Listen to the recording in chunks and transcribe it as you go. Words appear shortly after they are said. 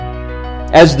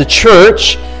As the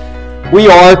church, we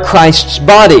are Christ's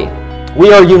body.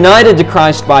 We are united to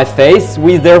Christ by faith.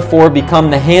 We therefore become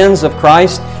the hands of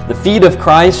Christ, the feet of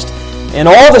Christ. In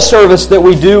all the service that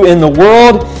we do in the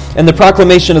world and the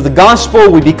proclamation of the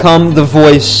gospel, we become the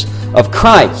voice of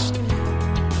Christ.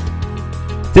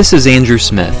 This is Andrew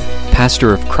Smith,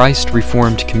 pastor of Christ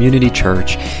Reformed Community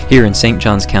Church here in St.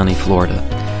 Johns County, Florida.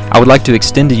 I would like to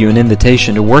extend to you an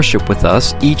invitation to worship with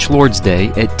us each Lord's Day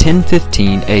at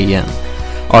 10:15 a.m.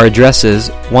 Our address is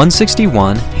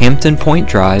 161 Hampton Point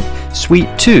Drive, Suite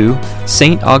 2,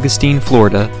 St. Augustine,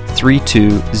 Florida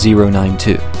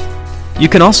 32092. You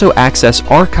can also access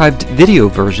archived video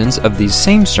versions of these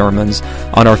same sermons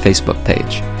on our Facebook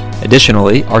page.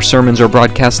 Additionally, our sermons are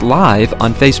broadcast live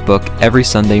on Facebook every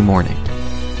Sunday morning.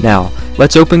 Now,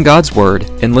 let's open God's Word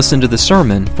and listen to the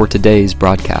sermon for today's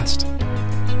broadcast.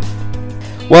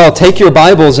 Well, take your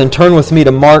Bibles and turn with me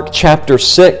to Mark chapter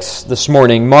 6 this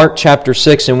morning. Mark chapter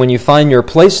 6, and when you find your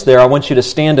place there, I want you to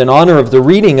stand in honor of the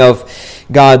reading of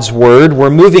God's Word. We're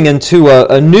moving into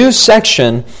a new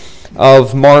section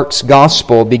of Mark's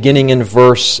Gospel, beginning in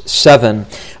verse 7.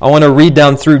 I want to read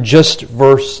down through just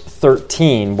verse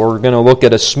 13. We're going to look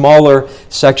at a smaller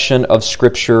section of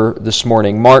Scripture this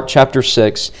morning. Mark chapter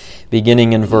 6,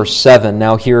 beginning in verse 7.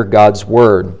 Now hear God's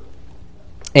Word.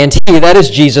 And he, that is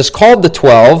Jesus, called the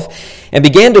 12, and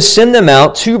began to send them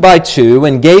out 2 by 2,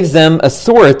 and gave them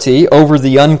authority over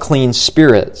the unclean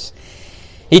spirits.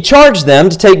 He charged them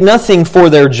to take nothing for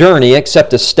their journey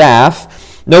except a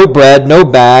staff, no bread, no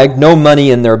bag, no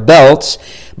money in their belts,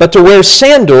 but to wear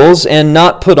sandals and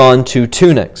not put on 2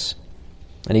 tunics.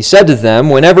 And he said to them,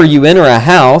 whenever you enter a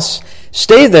house,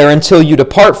 stay there until you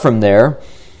depart from there.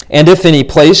 And if any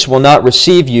place will not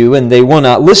receive you, and they will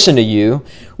not listen to you,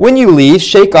 when you leave,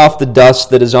 shake off the dust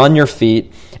that is on your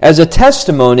feet as a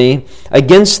testimony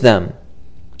against them.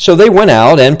 So they went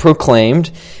out and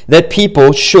proclaimed that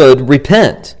people should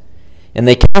repent. And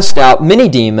they cast out many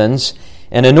demons,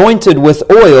 and anointed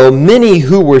with oil many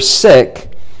who were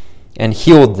sick, and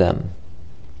healed them.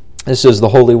 This is the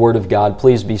holy word of God.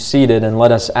 Please be seated, and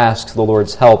let us ask the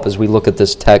Lord's help as we look at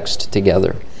this text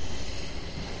together.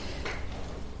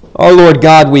 Our Lord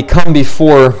God, we come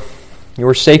before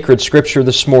your sacred Scripture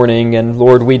this morning, and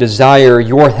Lord, we desire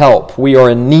your help. We are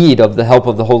in need of the help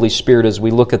of the Holy Spirit as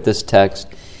we look at this text.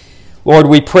 Lord,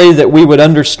 we pray that we would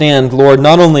understand, Lord,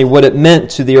 not only what it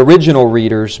meant to the original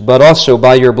readers, but also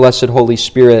by your blessed Holy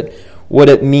Spirit, what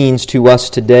it means to us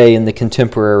today in the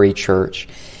contemporary church.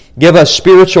 Give us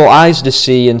spiritual eyes to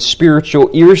see and spiritual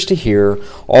ears to hear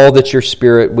all that your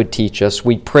Spirit would teach us.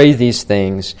 We pray these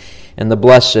things in the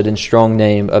blessed and strong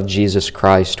name of Jesus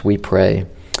Christ, we pray.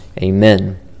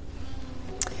 Amen.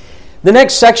 The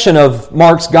next section of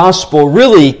Mark's Gospel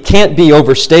really can't be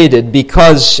overstated,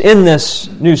 because in this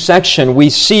new section we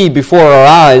see before our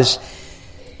eyes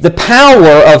the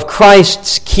power of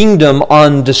Christ's kingdom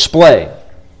on display.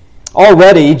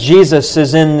 Already Jesus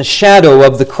is in the shadow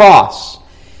of the cross.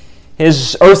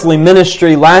 His earthly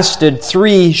ministry lasted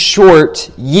 3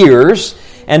 short years,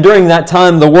 and during that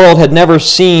time the world had never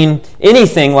seen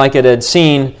anything like it had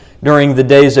seen during the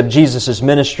days of Jesus'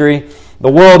 ministry.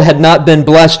 The world had not been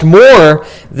blessed more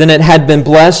than it had been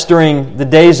blessed during the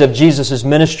days of Jesus'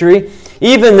 ministry.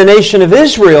 Even the nation of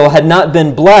Israel had not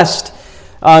been blessed,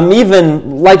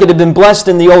 even like it had been blessed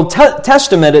in the Old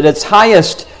Testament at its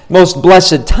highest, most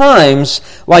blessed times,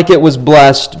 like it was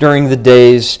blessed during the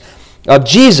days of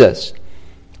Jesus.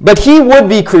 But he would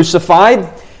be crucified.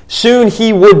 Soon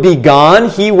he would be gone.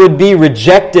 He would be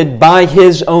rejected by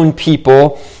his own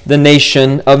people, the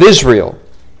nation of Israel.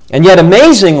 And yet,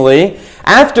 amazingly,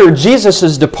 after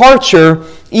Jesus' departure,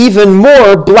 even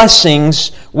more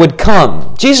blessings would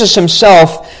come. Jesus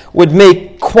himself would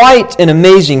make quite an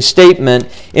amazing statement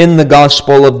in the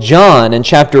Gospel of John. In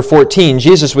chapter 14,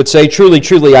 Jesus would say, truly,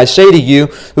 truly, I say to you,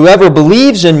 whoever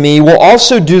believes in me will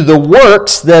also do the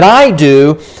works that I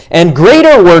do, and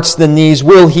greater works than these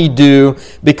will he do,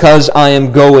 because I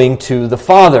am going to the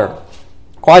Father.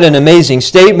 Quite an amazing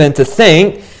statement to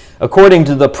think, according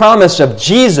to the promise of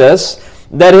Jesus,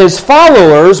 that his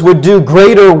followers would do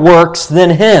greater works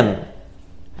than him.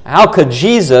 How could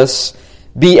Jesus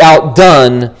be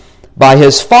outdone by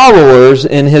his followers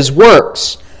in his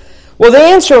works? Well, the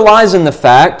answer lies in the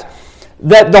fact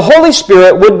that the Holy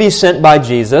Spirit would be sent by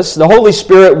Jesus. The Holy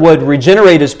Spirit would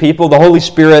regenerate his people. The Holy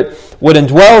Spirit would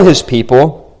indwell his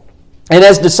people. And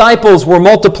as disciples were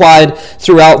multiplied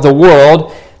throughout the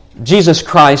world, Jesus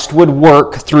Christ would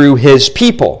work through his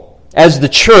people. As the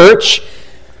church,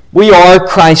 we are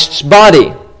Christ's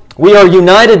body. We are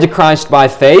united to Christ by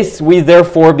faith. We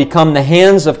therefore become the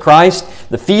hands of Christ,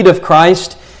 the feet of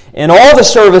Christ. In all the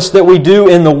service that we do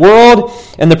in the world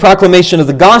and the proclamation of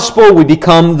the gospel, we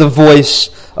become the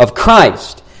voice of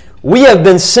Christ. We have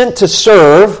been sent to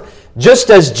serve just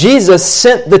as Jesus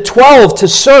sent the 12 to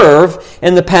serve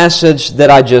in the passage that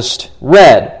I just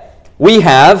read. We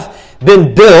have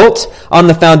been built on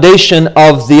the foundation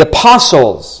of the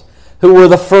apostles, who were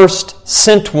the first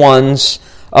sent ones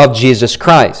of Jesus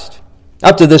Christ.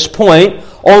 Up to this point,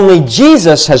 only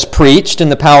Jesus has preached in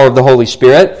the power of the Holy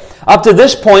Spirit. Up to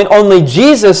this point, only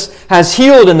Jesus has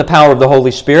healed in the power of the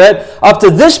Holy Spirit. Up to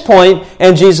this point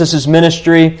in Jesus'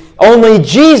 ministry, only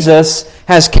Jesus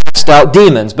has cast out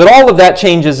demons. But all of that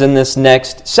changes in this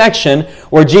next section,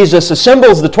 where Jesus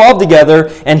assembles the 12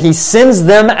 together and he sends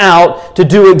them out to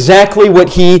do exactly what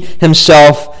he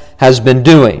himself has been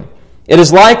doing. It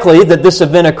is likely that this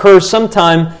event occurs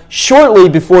sometime shortly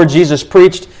before Jesus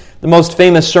preached the most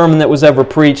famous sermon that was ever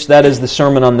preached. That is the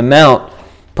Sermon on the Mount,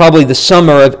 probably the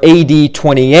summer of AD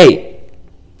 28.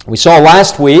 We saw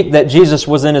last week that Jesus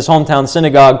was in his hometown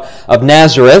synagogue of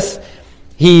Nazareth.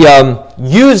 He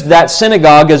used that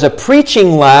synagogue as a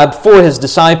preaching lab for his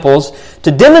disciples to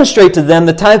demonstrate to them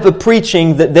the type of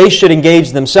preaching that they should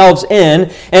engage themselves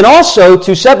in, and also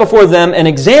to set before them an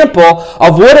example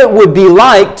of what it would be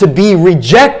like to be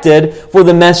rejected for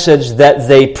the message that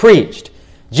they preached.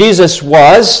 Jesus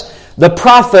was the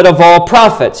prophet of all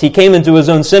prophets. He came into his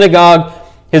own synagogue.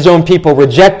 His own people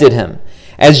rejected him.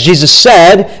 As Jesus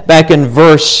said back in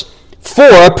verse 4,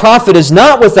 a prophet is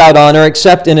not without honor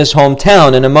except in his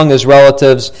hometown and among his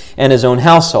relatives and his own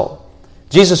household.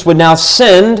 Jesus would now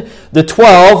send the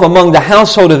 12 among the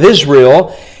household of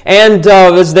Israel, and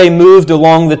as they moved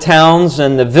along the towns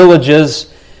and the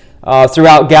villages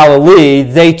throughout Galilee,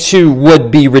 they too would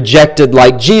be rejected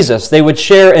like Jesus. They would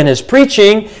share in his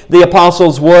preaching, the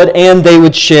apostles would, and they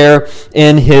would share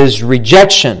in his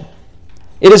rejection.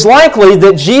 It is likely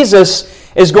that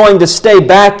Jesus is going to stay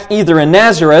back either in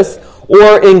Nazareth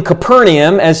or in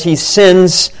Capernaum as he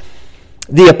sends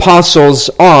the apostles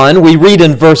on. We read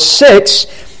in verse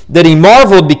 6 that he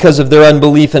marveled because of their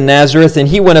unbelief in Nazareth, and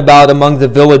he went about among the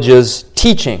villages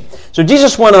teaching. So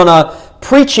Jesus went on a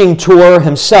preaching tour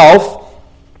himself,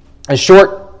 a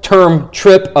short-term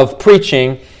trip of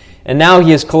preaching, and now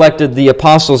he has collected the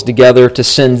apostles together to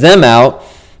send them out.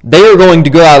 They are going to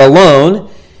go out alone.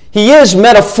 He is,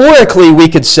 metaphorically, we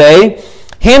could say,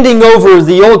 handing over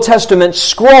the Old Testament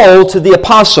scroll to the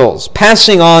apostles,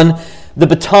 passing on the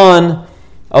baton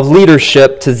of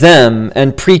leadership to them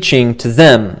and preaching to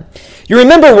them. You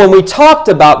remember when we talked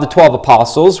about the 12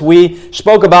 apostles, we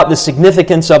spoke about the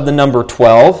significance of the number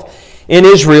 12. In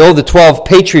Israel, the 12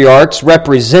 patriarchs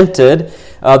represented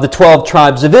the 12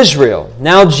 tribes of Israel.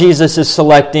 Now Jesus is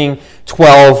selecting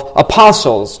 12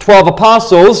 apostles. 12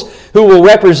 apostles who will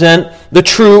represent the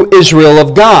true Israel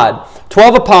of God.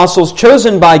 12 apostles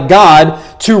chosen by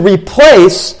God to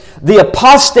replace the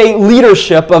apostate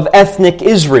leadership of ethnic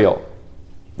Israel,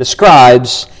 the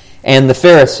scribes and the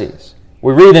Pharisees.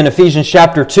 We read in Ephesians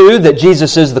chapter 2 that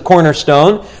Jesus is the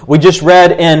cornerstone. We just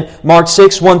read in Mark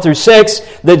 6, 1 through 6,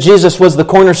 that Jesus was the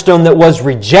cornerstone that was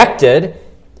rejected.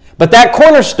 But that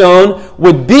cornerstone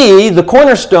would be the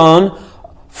cornerstone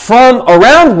from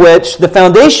around which the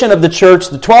foundation of the church,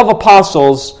 the 12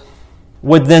 apostles,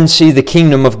 would then see the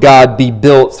kingdom of God be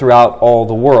built throughout all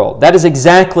the world. That is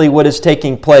exactly what is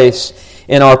taking place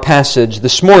in our passage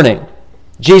this morning.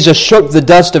 Jesus shook the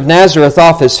dust of Nazareth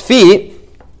off his feet,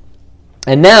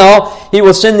 and now he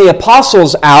will send the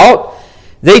apostles out.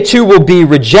 They too will be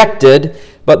rejected,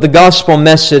 but the gospel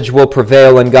message will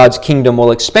prevail and God's kingdom will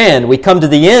expand. We come to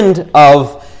the end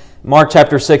of Mark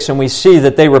chapter 6 and we see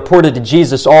that they reported to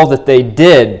Jesus all that they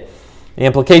did. The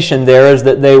implication there is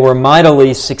that they were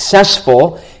mightily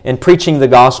successful in preaching the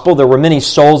gospel. There were many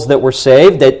souls that were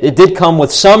saved. It did come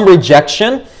with some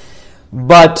rejection,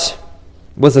 but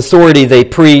with authority they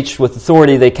preached, with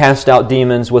authority they cast out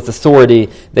demons, with authority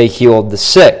they healed the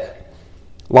sick.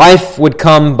 Life would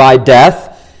come by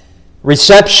death.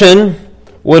 Reception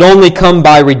would only come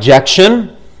by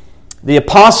rejection. The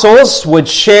apostles would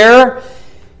share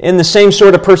in the same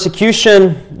sort of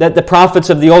persecution that the prophets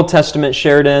of the Old Testament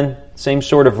shared in, same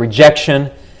sort of rejection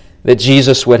that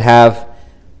Jesus would have.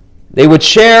 They would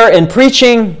share in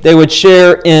preaching, they would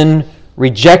share in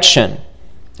rejection.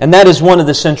 And that is one of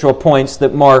the central points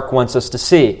that Mark wants us to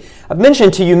see. I've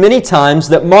mentioned to you many times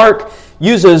that Mark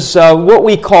uses what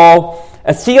we call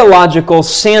a theological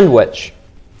sandwich.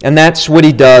 And that's what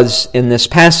he does in this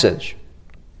passage.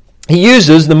 He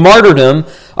uses the martyrdom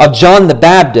of John the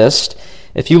Baptist.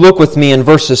 If you look with me in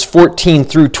verses 14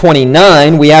 through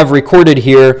 29, we have recorded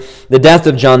here the death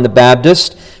of John the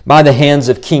Baptist. by the hands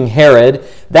of King Herod.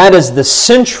 That is the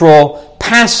central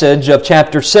passage of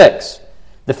chapter 6.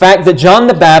 The fact that John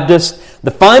the Baptist,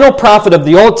 the final prophet of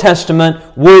the Old Testament,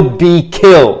 would be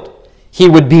killed. He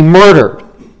would be murdered.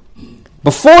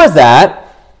 Before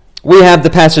that, we have the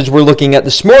passage we're looking at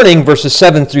this morning, verses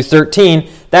 7 through 13.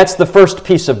 That's the first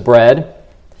piece of bread.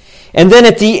 And then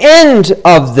at the end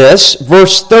of this,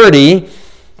 verse 30,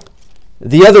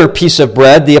 the other piece of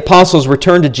bread, the apostles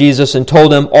returned to Jesus and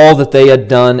told him all that they had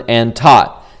done and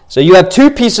taught. So you have two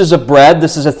pieces of bread.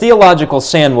 This is a theological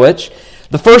sandwich.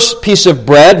 The first piece of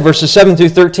bread, verses 7 through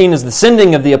 13, is the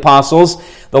sending of the apostles.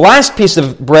 The last piece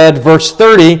of bread, verse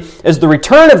 30, is the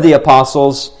return of the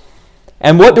apostles.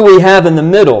 And what do we have in the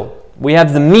middle? We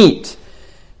have the meat.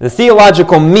 The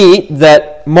theological meat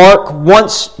that Mark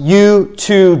wants you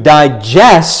to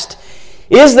digest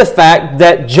is the fact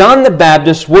that John the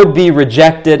Baptist would be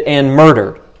rejected and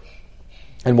murdered.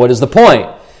 And what is the point?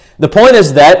 The point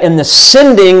is that in the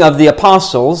sending of the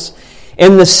apostles,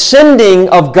 in the sending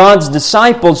of God's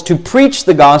disciples to preach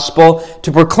the gospel,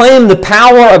 to proclaim the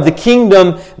power of the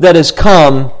kingdom that has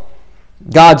come,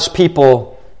 God's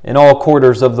people in all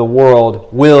quarters of the world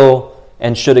will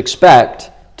and should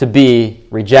expect to be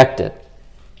rejected.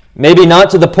 Maybe not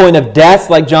to the point of death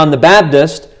like John the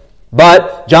Baptist,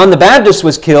 but John the Baptist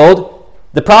was killed,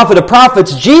 the prophet of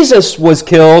prophets, Jesus, was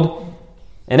killed,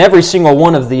 and every single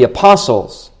one of the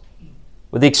apostles,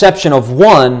 with the exception of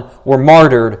one, were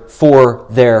martyred for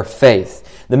their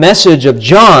faith. The message of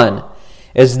John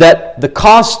is that the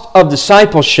cost of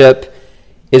discipleship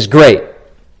is great.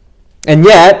 And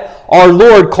yet, our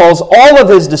Lord calls all of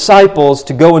His disciples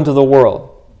to go into the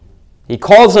world. He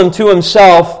calls them to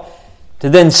Himself to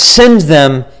then send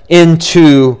them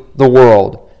into the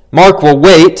world. Mark will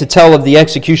wait to tell of the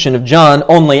execution of John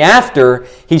only after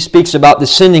he speaks about the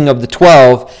sending of the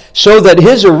 12, so that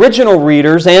his original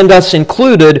readers, and us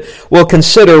included, will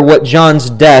consider what John's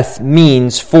death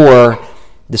means for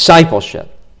discipleship.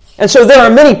 And so there are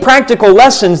many practical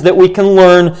lessons that we can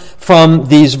learn from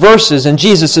these verses. And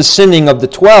Jesus' sending of the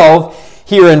 12,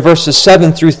 here in verses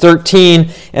 7 through 13,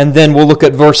 and then we'll look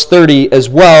at verse 30 as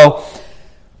well,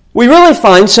 we really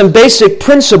find some basic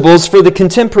principles for the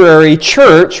contemporary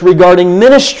church regarding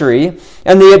ministry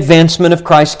and the advancement of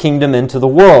Christ's kingdom into the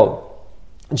world.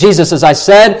 Jesus, as I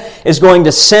said, is going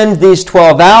to send these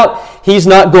 12 out. He's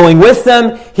not going with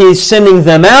them. He's sending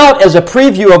them out as a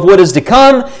preview of what is to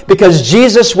come, because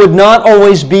Jesus would not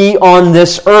always be on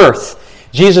this earth.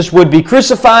 Jesus would be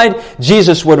crucified,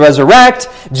 Jesus would resurrect,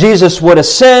 Jesus would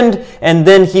ascend, and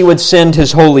then He would send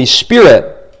His Holy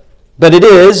Spirit. But it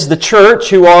is the church,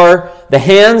 who are the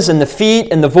hands and the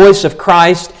feet and the voice of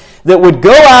Christ, that would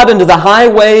go out into the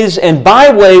highways and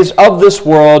byways of this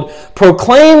world,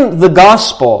 proclaim the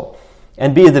gospel,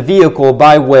 and be the vehicle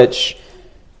by which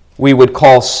we would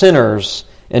call sinners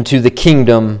into the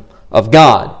kingdom of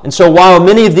God. And so while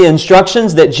many of the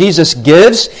instructions that Jesus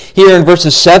gives here in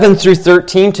verses 7 through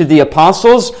 13 to the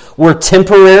apostles were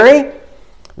temporary,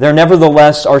 there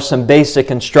nevertheless are some basic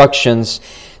instructions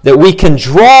that we can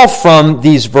draw from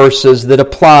these verses that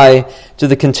apply to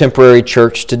the contemporary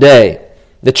church today.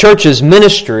 The church's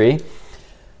ministry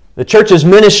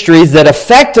that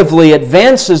effectively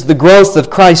advances the growth of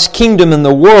Christ's kingdom in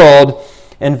the world,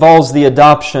 involves the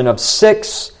adoption of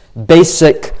 6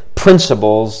 basic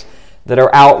principles that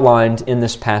are outlined in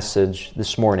this passage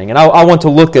this morning. And I want to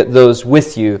look at those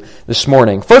with you this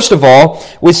morning. First of all,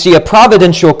 we see a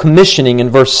providential commissioning in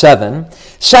verse 7.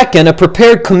 Second, a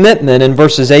prepared commitment in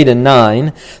verses 8 and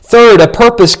 9. Third, a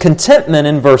purpose contentment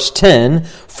in verse 10.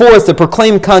 Fourth, a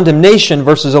proclaimed condemnation,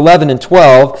 verses 11 and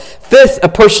 12. Fifth, a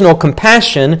personal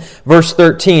compassion, verse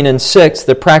 13. And sixth,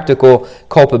 the practical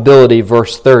culpability,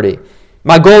 verse 30.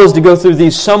 My goal is to go through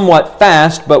these somewhat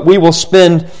fast, but we will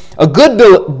spend a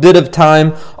good bit of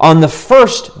time on the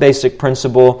first basic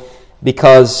principle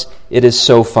because it is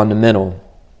so fundamental.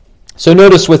 So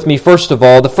notice with me, first of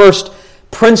all, the first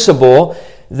principle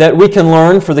that we can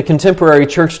learn for the contemporary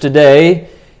church today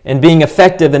in being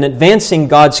effective in advancing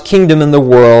God's kingdom in the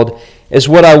world is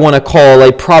what I want to call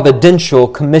a providential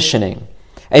commissioning.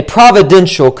 A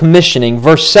providential commissioning.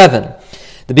 Verse 7.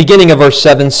 The beginning of verse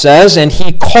 7 says, "And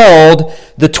He called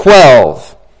the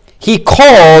 12. He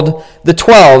called the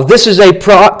 12. This is a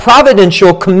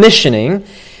providential commissioning.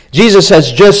 Jesus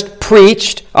has just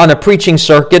preached on a preaching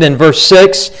circuit in verse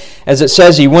 6. As it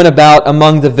says, He went about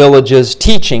among the villages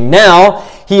teaching. Now,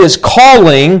 He is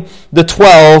calling the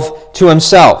 12 to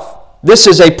Himself. This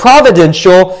is a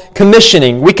providential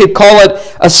commissioning. We could call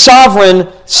it a sovereign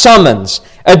summons,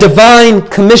 a divine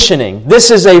commissioning. This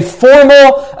is a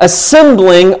formal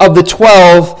assembling of the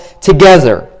 12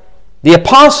 together. The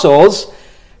apostles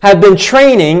have been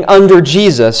training under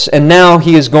Jesus, and now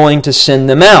he is going to send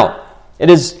them out. It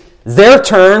is their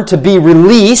turn to be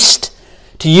released,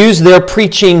 to use their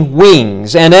preaching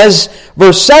wings. And as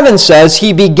verse 7 says,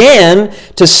 he began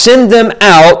to send them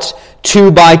out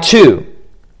 2 by 2.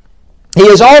 He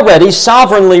has already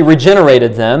sovereignly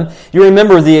regenerated them. You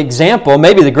remember the example,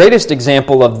 maybe the greatest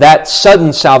example of that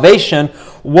sudden salvation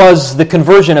was the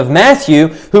conversion of Matthew,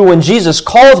 who when Jesus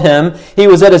called him, he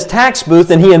was at his tax booth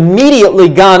and he immediately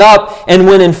got up and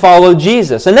went and followed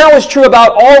Jesus. And that was true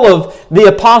about all of the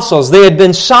apostles. They had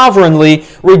been sovereignly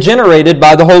regenerated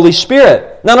by the Holy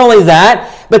Spirit. Not only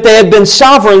that, but they had been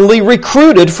sovereignly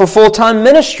recruited for full-time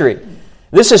ministry.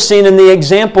 This is seen in the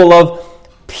example of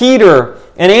Peter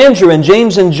and Andrew and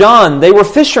James and John. They were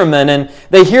fishermen, and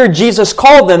they hear Jesus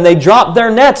call them. They drop their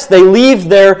nets. They leave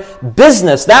their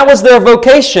business. That was their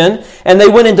vocation, and they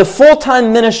went into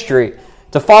full-time ministry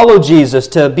to follow Jesus,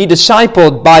 to be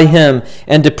discipled by Him,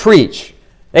 and to preach.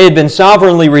 They had been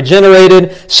sovereignly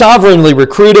regenerated, sovereignly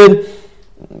recruited.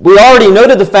 We already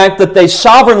noted the fact that they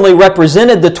sovereignly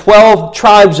represented the 12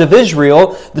 tribes of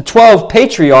Israel, the 12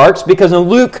 patriarchs, because in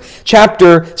Luke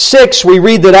chapter 6 we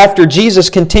read that after Jesus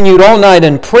continued all night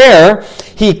in prayer,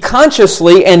 he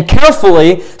consciously and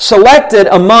carefully selected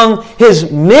among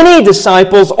his many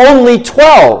disciples only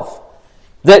 12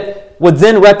 that would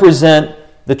then represent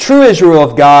the true Israel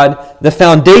of God, the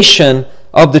foundation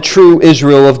of the true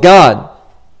Israel of God.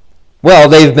 Well,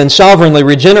 they've been sovereignly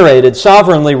regenerated,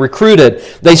 sovereignly recruited.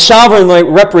 They sovereignly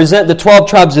represent the 12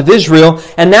 tribes of Israel,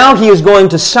 and now he is going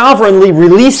to sovereignly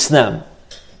release them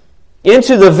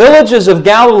into the villages of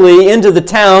Galilee, into the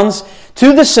towns,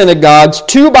 to the synagogues,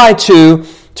 2 by 2,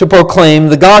 to proclaim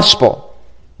the gospel.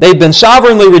 They've been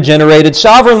sovereignly regenerated,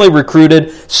 sovereignly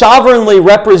recruited, sovereignly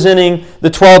representing the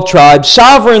 12 tribes,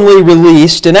 sovereignly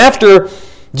released, and after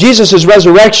Jesus'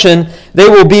 resurrection, they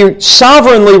will be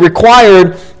sovereignly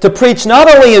required to preach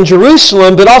not only in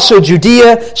Jerusalem, but also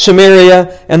Judea,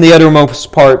 Samaria, and the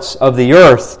uttermost parts of the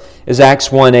earth, as Acts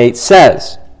 1:8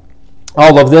 says.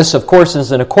 All of this, of course,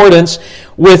 is in accordance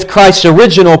with Christ's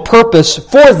original purpose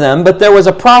for them, but there was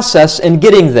a process in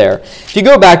getting there. If you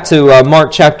go back to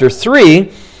Mark chapter 3,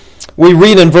 we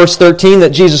read in verse 13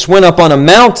 that Jesus went up on a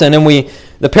mountain, and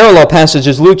the parallel passage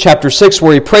is Luke chapter 6,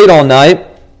 where he prayed all night.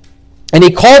 And he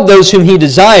called those whom he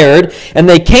desired, and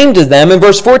they came to them. And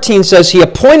verse 14 says, he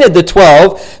appointed the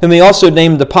 12, whom he also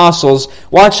named apostles,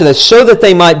 watch this, so that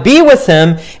they might be with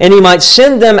him, and he might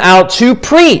send them out to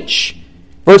preach.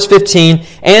 Verse 15,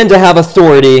 and to have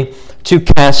authority to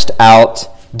cast out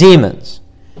demons.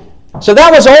 So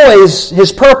that was always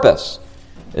his purpose.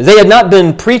 They had not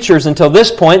been preachers until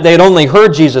this point. They had only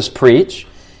heard Jesus preach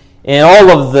in all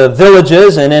of the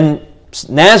villages and in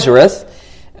Nazareth.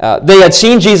 They had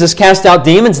seen Jesus cast out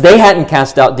demons. They hadn't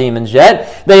cast out demons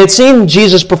yet. They had seen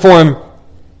Jesus perform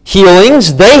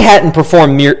healings. They hadn't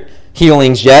performed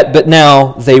healings yet, but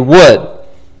now they would.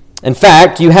 In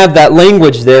fact, you have that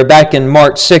language there back in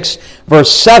Mark 6,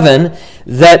 verse 7,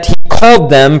 that he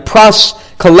called them,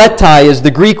 proskoletai is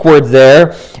the Greek word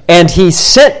there, and he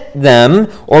sent them,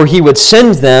 or he would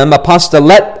send them,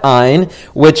 apostoletein,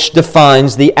 which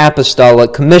defines the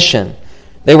apostolic commission.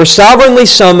 They were sovereignly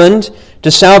summoned to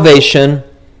salvation,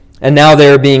 and now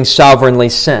they are being sovereignly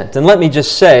sent. And let me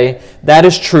just say, that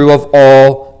is true of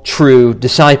all true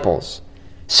disciples.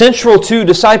 Central to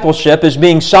discipleship is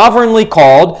being sovereignly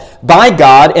called by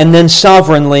God and then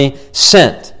sovereignly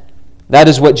sent. That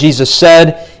is what Jesus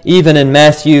said even in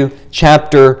Matthew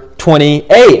chapter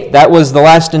 28. That was the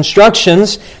last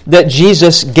instructions that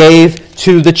Jesus gave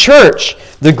to the church,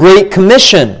 the Great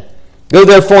Commission. Go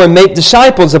therefore and make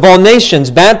disciples of all nations,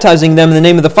 baptizing them in the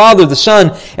name of the Father, the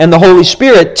Son, and the Holy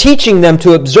Spirit, teaching them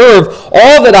to observe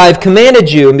all that I have commanded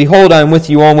you. And behold, I am with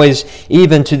you always,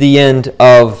 even to the end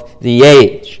of the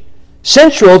age.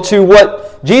 Central to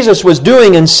what Jesus was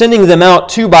doing in sending them out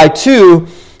 2 by 2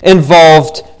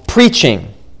 involved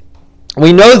preaching.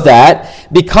 We know that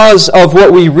because of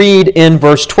what we read in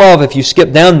verse 12, if you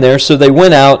skip down there. So they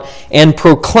went out and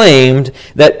proclaimed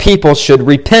that people should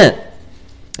repent.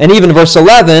 And even verse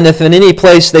 11, if in any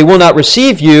place they will not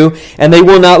receive you and they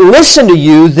will not listen to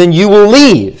you, then you will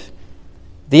leave.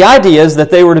 The idea is that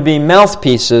they were to be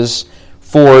mouthpieces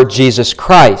for Jesus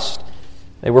Christ.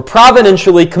 They were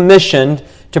providentially commissioned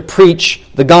to preach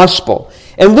the gospel.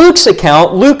 In Luke's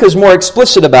account, Luke is more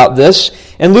explicit about this.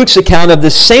 In Luke's account of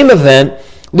this same event,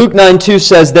 Luke 9:2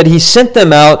 says that he sent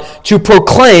them out to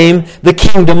proclaim the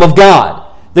kingdom of God.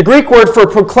 The Greek word for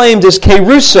proclaimed is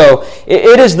kerusso.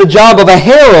 It is the job of a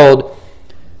herald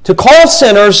to call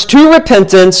sinners to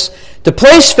repentance, to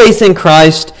place faith in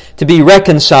Christ, to be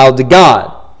reconciled to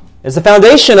God. As the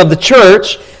foundation of the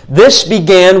church, this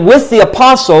began with the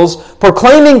apostles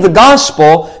proclaiming the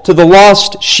gospel to the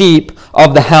lost sheep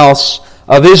of the house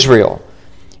of Israel.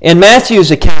 In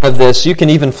Matthew's account of this, you can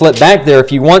even flip back there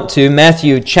if you want to,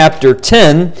 Matthew chapter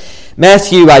 10,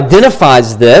 Matthew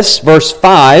identifies this, verse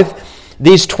 5,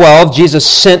 these 12 Jesus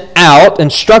sent out,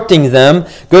 instructing them,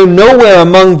 "Go nowhere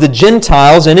among the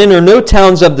Gentiles and enter no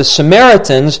towns of the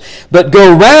Samaritans, but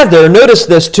go rather," notice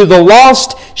this, "to the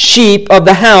lost sheep of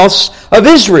the house of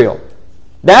Israel."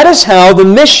 That is how the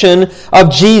mission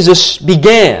of Jesus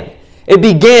began. It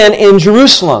began in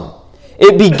Jerusalem.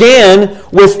 It began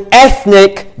with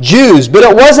ethnic Jews, but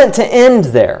it wasn't to end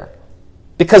there.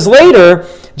 Because later,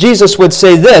 Jesus would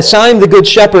say this, "I am the good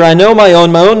shepherd, I know my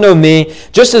own know me,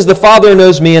 just as the Father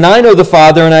knows me, and I know the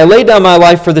Father, and I lay down my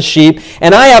life for the sheep,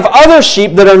 and I have other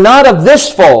sheep that are not of this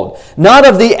fold, not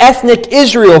of the ethnic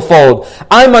Israel fold.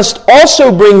 I must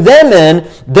also bring them in,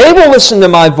 they will listen to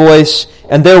my voice,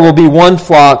 and there will be one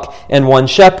flock and one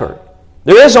shepherd."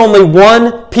 There is only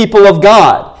one people of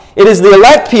God. It is the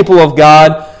elect people of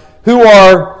God who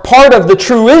are part of the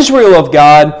true Israel of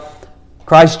God.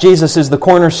 Christ Jesus is the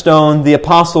cornerstone. The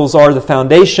apostles are the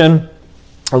foundation.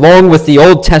 Along with the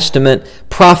Old Testament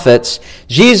prophets,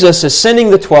 Jesus is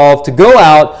sending the 12 to go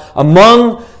out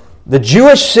among the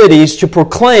Jewish cities to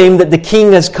proclaim that the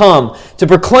King has come, to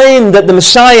proclaim that the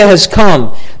Messiah has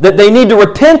come, that they need to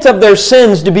repent of their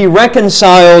sins to be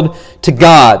reconciled to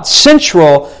God.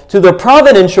 Central to the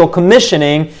providential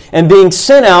commissioning and being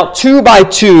sent out 2 by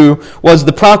 2 was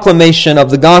the proclamation of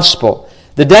the gospel,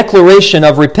 the declaration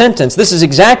of repentance. This is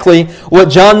exactly what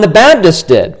John the Baptist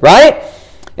did, right?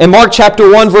 In Mark chapter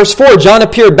 1, verse 4, John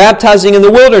appeared baptizing in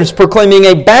the wilderness, proclaiming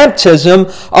a baptism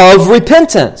of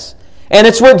repentance. And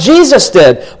it's what Jesus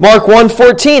did. Mark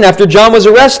 1:14, after John was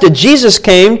arrested, Jesus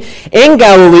came in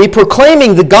Galilee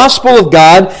proclaiming the gospel of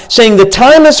God, saying, "The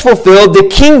time is fulfilled, the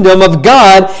kingdom of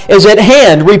God is at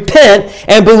hand. Repent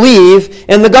and believe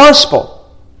in the gospel."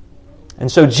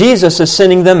 And so Jesus is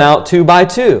sending them out 2 by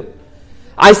 2.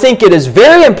 I think it is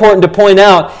very important to point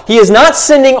out, He is not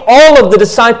sending all of the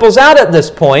disciples out at this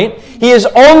point. He is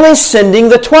only sending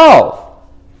the 12.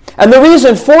 And the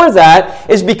reason for that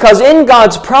is because in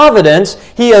God's providence,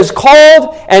 He has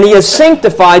called and He has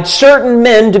sanctified certain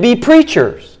men to be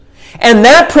preachers. And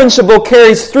that principle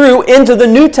carries through into the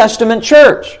New Testament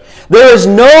church. There is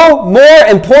no more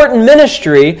important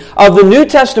ministry of the New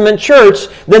Testament church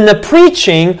than the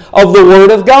preaching of the Word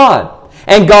of God.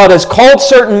 And God has called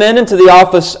certain men into the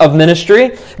office of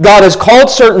ministry. God has called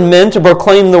certain men to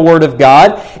proclaim the Word of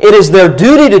God. It is their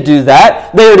duty to do that.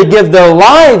 They are to give their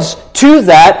lives to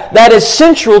that. That is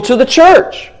central to the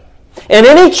church. And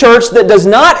any church that does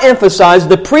not emphasize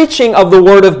the preaching of the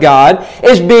Word of God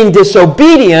is being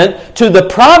disobedient to the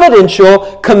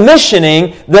providential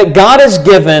commissioning that God has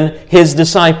given His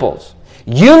disciples.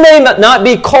 You may not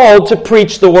be called to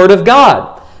preach the Word of God.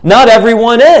 Not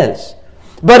everyone is.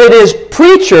 But it is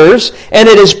preachers, and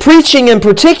it is preaching in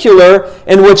particular,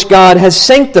 in which God has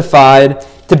sanctified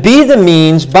to be the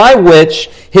means by which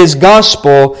His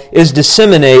gospel is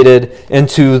disseminated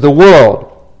into the world.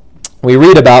 We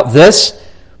read about this,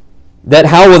 that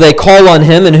how will they call on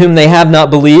Him in whom they have not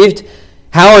believed?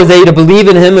 How are they to believe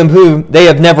in Him in whom they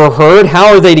have never heard? How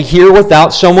are they to hear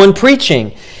without someone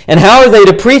preaching? And how are they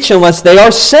to preach unless they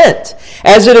are sent?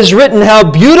 As it is written, how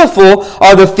beautiful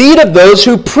are the feet of those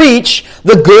who preach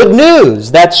the good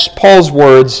news. That's Paul's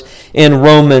words in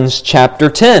Romans chapter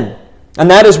 10.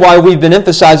 And that is why we've been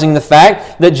emphasizing the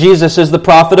fact that Jesus is the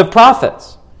prophet of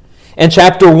prophets. In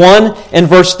chapter 1 and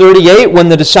verse 38, when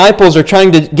the disciples are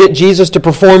trying to get Jesus to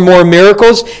perform more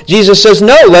miracles, Jesus says,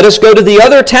 "No, let us go to the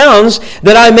other towns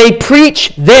that I may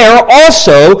preach there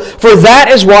also, for that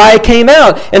is why I came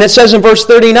out." And it says in verse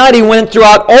 39, He went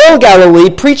throughout all Galilee,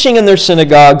 preaching in their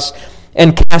synagogues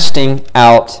and casting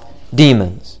out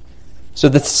demons. So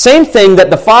the same thing that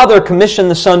the Father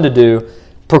commissioned the Son to do,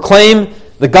 proclaim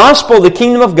the gospel of the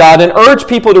kingdom of God and urge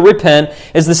people to repent,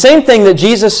 is the same thing that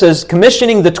Jesus is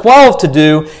commissioning the 12 to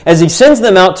do as He sends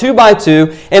them out 2 by 2,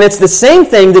 and it's the same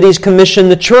thing that He's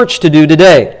commissioned the church to do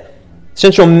today.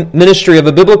 Central ministry of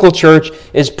a biblical church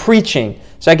is preaching.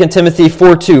 2 Timothy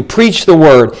 4:2, preach the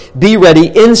word, be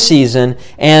ready in season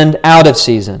and out of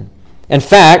season. In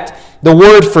fact, the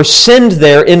word for send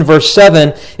there in verse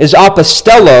 7 is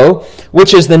apostello,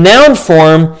 which is the noun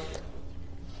form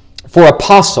for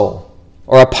apostle,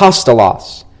 or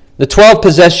apostolos. The 12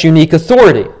 possessed unique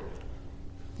authority.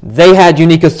 They had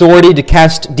unique authority to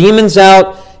cast demons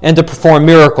out and to perform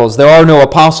miracles. There are no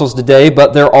apostles today,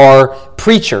 but there are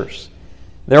preachers.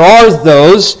 There are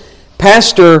those.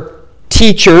 Pastor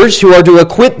teachers who are to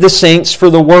equip the saints for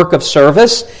the work of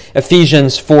service,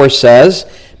 Ephesians 4 says,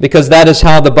 because that is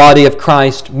how the body of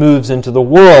Christ moves into the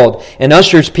world and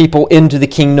ushers people into the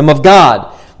kingdom of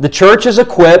God. The church is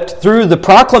equipped through the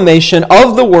proclamation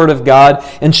of the Word of God,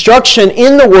 instruction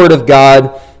in the Word of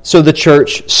God, so the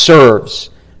church serves.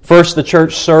 First, the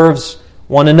church serves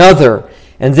one another,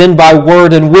 and then by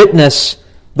word and witness,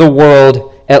 the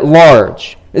world at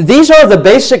large. These are the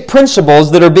basic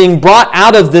principles that are being brought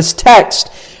out of this text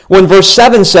when verse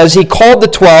 7 says, He called the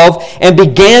 12 and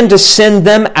began to send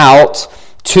them out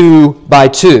 2 by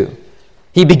 2.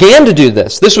 He began to do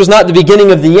this. This was not the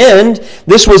beginning of the end.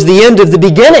 This was the end of the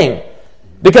beginning.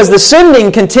 Because the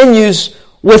sending continues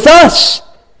with us.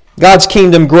 God's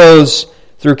kingdom grows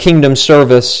through kingdom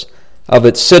service of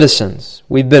its citizens.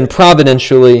 We've been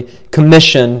providentially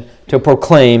commissioned to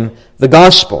proclaim the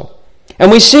gospel.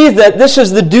 And we see that this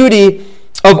is the duty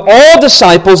of all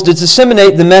disciples to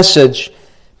disseminate the message,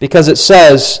 because it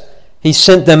says He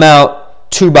sent them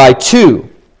out 2 by 2.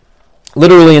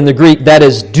 Literally in the Greek, that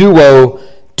is duo.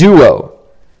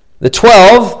 The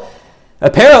 12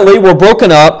 apparently were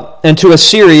broken up into a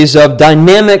series of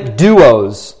dynamic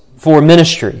duos for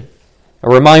ministry. A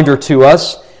reminder to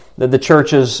us that the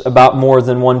church is about more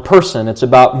than one person. It's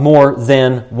about more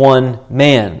than one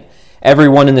man.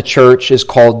 Everyone in the church is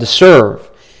called to serve.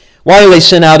 Why are they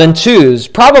sent out in twos?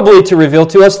 Probably to reveal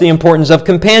to us the importance of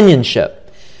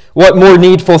companionship. What more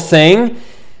needful thing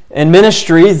in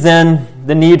ministry than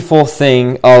the needful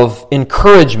thing of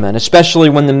encouragement, especially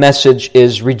when the message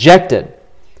is rejected.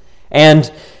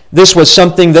 And this was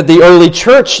something that the early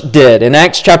church did. In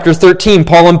Acts chapter 13,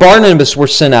 Paul and Barnabas were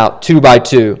sent out 2 by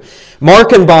 2.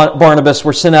 Mark and Barnabas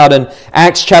were sent out in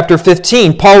Acts chapter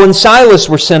 15. Paul and Silas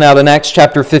were sent out in Acts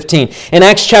chapter 15. In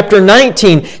Acts chapter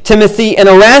 19, Timothy and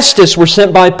Erastus were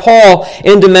sent by Paul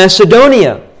into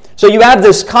Macedonia. So you have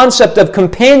this concept of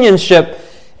companionship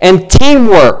and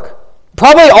teamwork.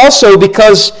 Probably also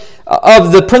because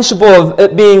of the principle of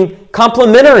it being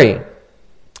complementary.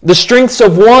 The strengths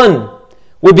of one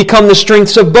would become the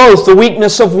strengths of both. The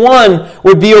weakness of one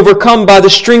would be overcome by the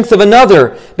strength of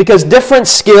another, because different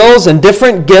skills and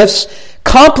different gifts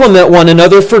complement one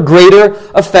another for greater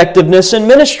effectiveness in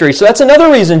ministry. So that's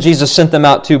another reason Jesus sent them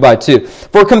out 2 by 2.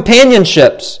 For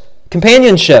companionship,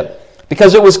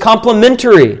 because it was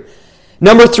complementary.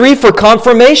 Number 3, for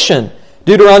confirmation.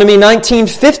 Deuteronomy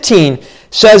 19:15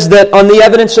 says that on the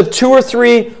evidence of 2 or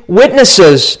 3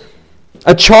 witnesses,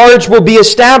 a charge will be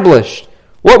established.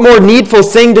 What more needful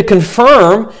thing to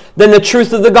confirm than the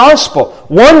truth of the gospel?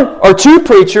 1 or 2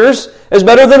 preachers is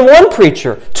better than 1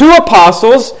 preacher. 2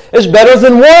 apostles is better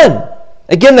than 1.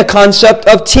 Again, the concept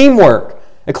of teamwork.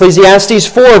 Ecclesiastes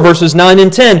 4 verses 9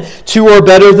 and 10. 2 are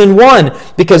better than 1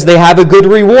 because they have a good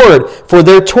reward for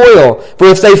their toil. For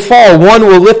if they fall, one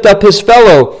will lift up his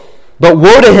fellow. But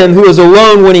woe to him who is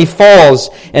alone when he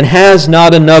falls and has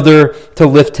not another to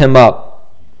lift him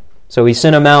up. So he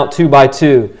sent them out 2 by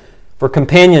 2 for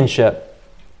companionship,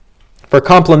 for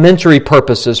complementary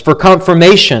purposes, for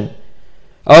confirmation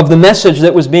of the message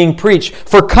that was being preached,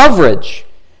 for coverage.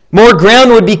 More ground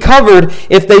would be covered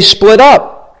if they split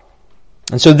up.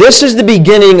 And so this is the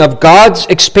beginning of God's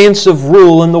expansive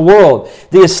rule in the world,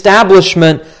 the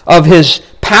establishment of His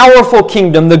powerful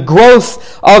kingdom, the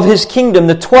growth of His kingdom.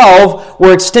 The 12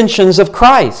 were extensions of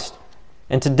Christ.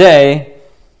 And today,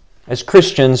 as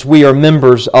Christians, we are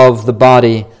members of the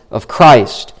body of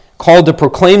Christ, called to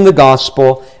proclaim the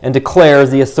gospel and declare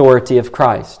the authority of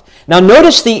Christ. Now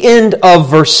notice the end of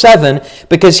verse 7,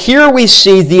 because here we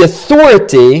see the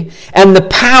authority and the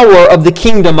power of the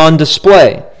kingdom on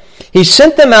display. He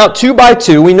sent them out 2 by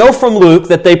 2. We know from Luke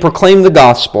that they proclaimed the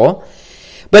gospel.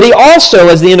 But He also,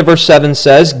 as the end of verse 7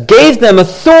 says, gave them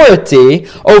authority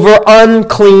over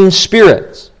unclean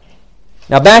spirits.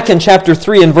 Now back in chapter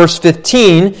 3 and verse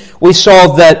 15, we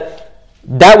saw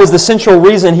that was the central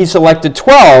reason He selected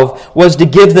 12, was to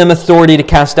give them authority to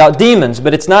cast out demons.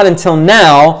 But it's not until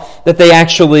now that they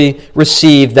actually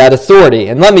receive that authority.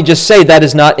 And let me just say that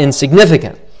is not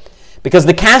insignificant. Because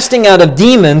the casting out of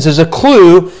demons is a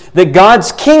clue that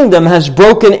God's kingdom has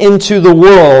broken into the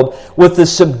world with the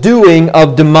subduing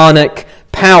of demonic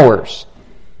powers.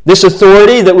 This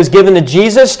authority that was given to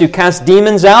Jesus to cast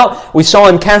demons out, we saw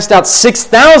Him cast out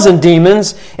 6,000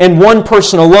 demons, and one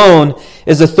person alone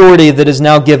is authority that is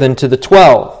now given to the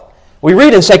 12. We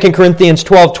read in 2 Corinthians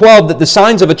 12:12 that the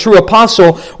signs of a true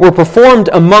apostle were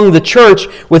performed among the church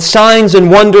with signs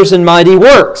and wonders and mighty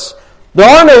works. There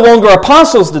are no longer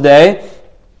apostles today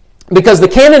because the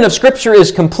canon of Scripture is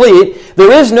complete.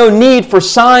 There is no need for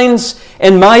signs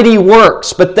and mighty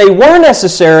works, but they were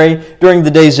necessary during the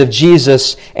days of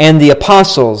Jesus and the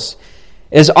apostles.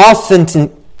 is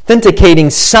authenticating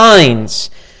signs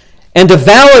and to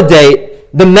validate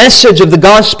the message of the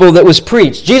gospel that was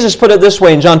preached. Jesus put it this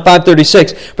way in John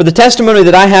 5:36, "For the testimony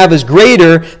that I have is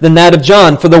greater than that of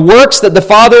John. For the works that the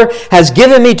Father has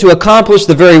given me to accomplish,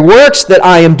 the very works that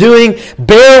I am doing,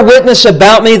 bear witness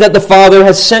about me that the Father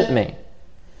has sent me."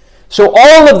 So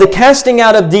all of the casting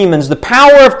out of demons, the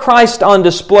power of Christ on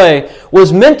display,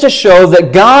 was meant to show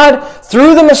that God,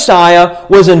 through the Messiah,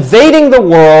 was invading the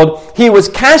world. He was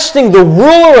casting the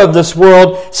ruler of this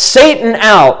world, Satan,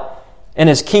 out, and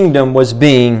his kingdom was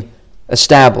being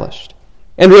established.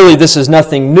 And really, this is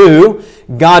nothing new.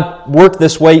 God worked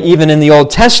this way even in the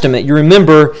Old Testament. You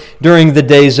remember during the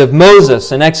days of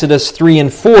Moses in Exodus 3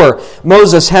 and 4,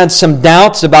 Moses had some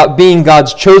doubts about being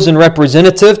God's chosen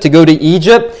representative to go to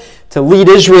Egypt to lead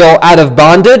Israel out of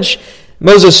bondage.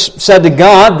 Moses said to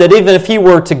God that even if he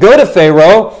were to go to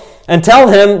Pharaoh and tell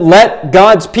him, "Let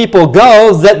God's people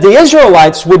go," that the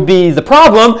Israelites would be the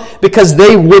problem because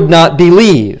they would not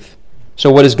believe. So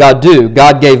what does God do?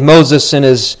 God gave Moses in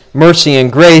His mercy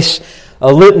and grace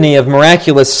a litany of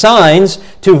miraculous signs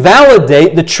to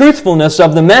validate the truthfulness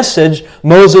of the message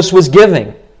Moses was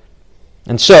giving.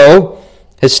 And so,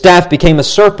 his staff became a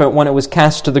serpent when it was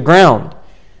cast to the ground.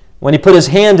 When he put his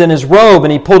hand in his robe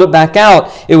and he pulled it back out,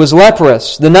 it was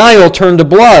leprous. The Nile turned to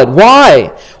blood.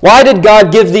 Why? Why did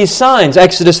God give these signs?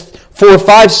 Exodus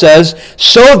 4:5 says,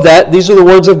 "So that," these are the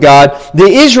words of God, "the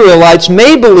Israelites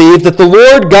may believe that the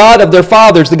Lord God of their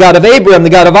fathers, the God of Abraham, the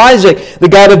God of Isaac, the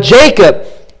God of Jacob,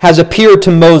 has appeared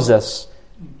to Moses,"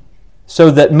 so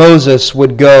that Moses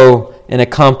would go and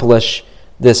accomplish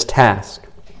this task.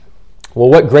 Well,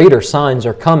 what greater signs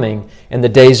are coming in the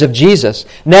days of Jesus?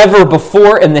 Never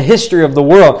before in the history of the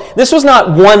world. This was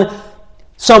not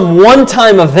some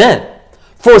one-time event.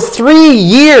 For 3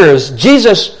 years,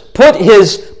 Jesus put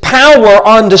His power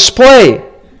on display.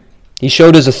 He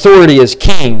showed His authority as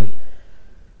king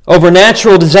over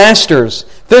natural disasters,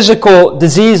 physical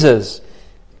diseases,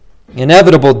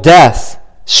 inevitable death,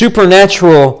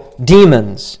 supernatural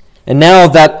demons. And now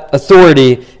that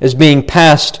authority is being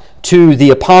passed to the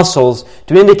apostles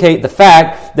to indicate the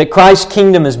fact that Christ's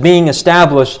kingdom is being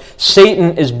established,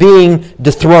 Satan is being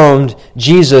dethroned,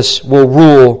 Jesus will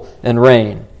rule and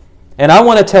reign. And I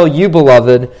want to tell you,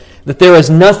 beloved, that there is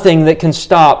nothing that can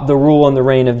stop the rule and the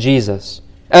reign of Jesus.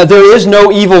 There is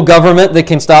no evil government that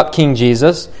can stop King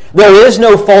Jesus. There is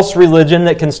no false religion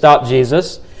that can stop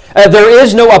Jesus. There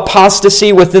is no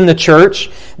apostasy within the church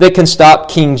that can stop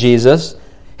King Jesus.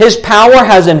 His power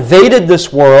has invaded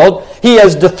this world. He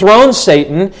has dethroned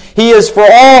Satan. He is, for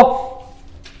all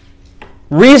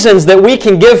reasons that we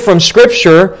can give from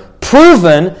Scripture,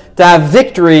 proven to have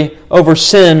victory over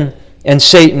sin and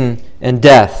Satan and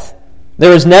death.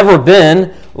 There has never been,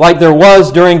 like there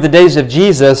was during the days of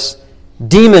Jesus,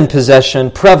 demon possession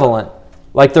prevalent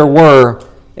like there were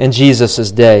in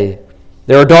Jesus' day.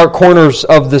 There are dark corners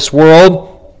of this world,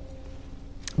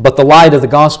 but the light of the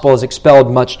gospel has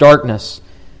expelled much darkness.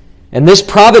 And this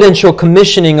providential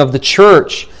commissioning of the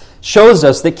church shows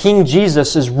us that King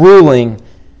Jesus is ruling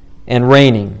and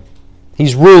reigning.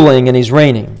 He's ruling and He's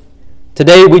reigning.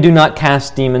 Today we do not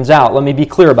cast demons out. Let me be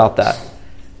clear about that.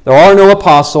 There are no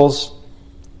apostles,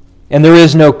 and there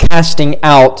is no casting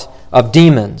out of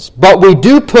demons. But we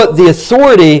do put the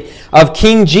authority of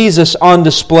King Jesus on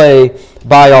display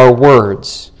by our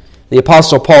words. The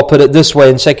Apostle Paul put it this way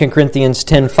in 2 Corinthians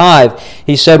 10:5.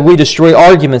 He said, "We destroy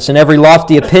arguments and every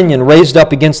lofty opinion raised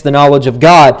up against the knowledge of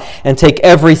God, and take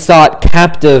every thought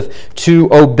captive to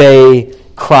obey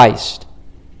Christ."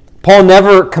 Paul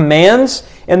never commands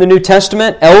in the New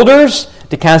Testament elders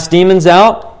to cast demons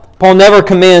out. Paul never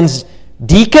commands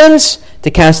deacons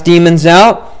to cast demons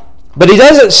out. But he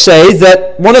doesn't say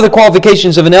that one of the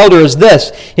qualifications of an elder is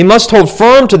this: he must hold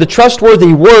firm to the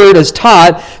trustworthy word as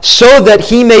taught, so that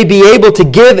he may be able to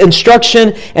give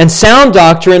instruction and sound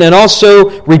doctrine, and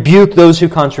also rebuke those who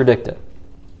contradict it.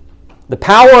 The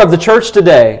power of the church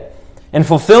today in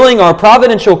fulfilling our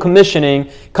providential commissioning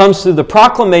comes through the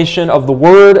proclamation of the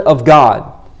Word of God.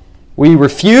 We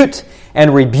refute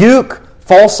and rebuke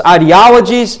false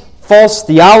ideologies, false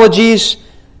theologies,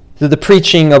 through the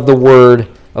preaching of the Word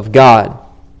of God.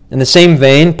 In the same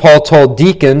vein, Paul told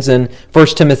deacons in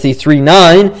 1 Timothy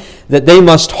 3:9 that they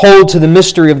must hold to the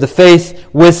mystery of the faith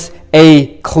with a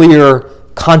clear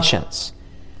conscience.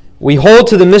 We hold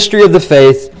to the mystery of the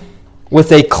faith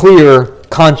with a clear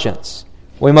conscience.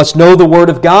 We must know the Word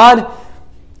of God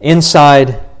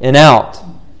inside and out.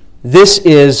 This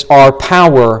is our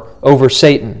power over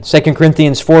Satan. 2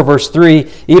 Corinthians 4 verse 3,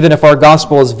 even if our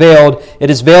gospel is veiled, it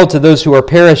is veiled to those who are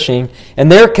perishing. In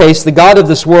their case, the God of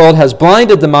this world has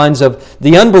blinded the minds of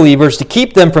the unbelievers to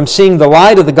keep them from seeing the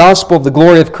light of the gospel of the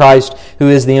glory of Christ, who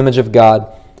is the image of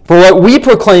God. For what we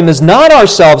proclaim is not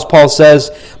ourselves, Paul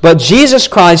says, but Jesus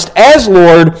Christ as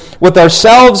Lord, with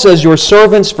ourselves as your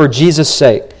servants for Jesus'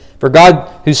 sake. For God,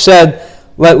 who said,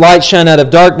 "Let light shine out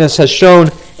of darkness," has shone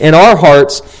in our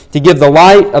hearts to give the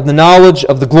light of the knowledge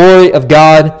of the glory of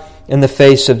God in the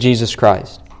face of Jesus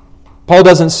Christ. Paul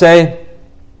doesn't say,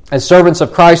 as servants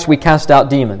of Christ, we cast out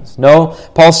demons. No,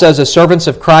 Paul says, as servants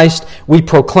of Christ, we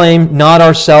proclaim not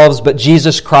ourselves, but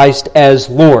Jesus Christ as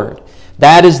Lord.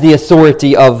 That is the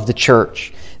authority of the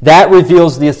church. That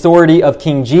reveals the authority of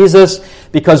King Jesus,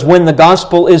 because when the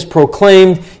gospel is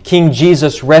proclaimed, King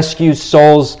Jesus rescues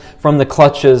souls from the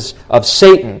clutches of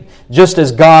Satan, just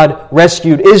as God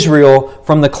rescued Israel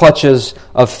from the clutches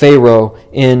of Pharaoh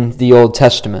in the Old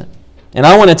Testament. And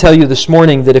I want to tell you this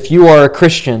morning that if you are a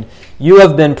Christian, you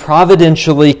have been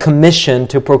providentially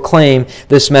commissioned to proclaim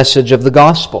this message of the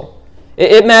gospel.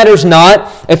 It matters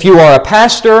not if you are a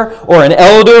pastor or an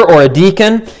elder or a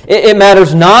deacon. It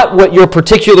matters not what your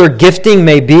particular gifting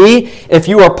may be. If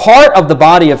you are part of the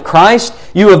body of Christ,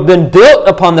 you have been built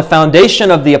upon the foundation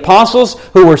of the apostles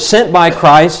who were sent by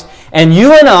Christ. And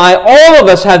you and I, all of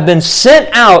us, have been sent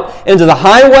out into the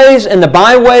highways and the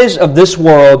byways of this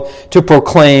world to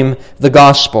proclaim the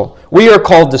gospel. We are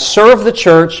called to serve the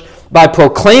church by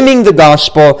proclaiming the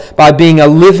gospel, by being a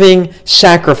living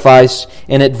sacrifice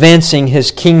and advancing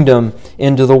His kingdom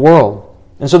into the world.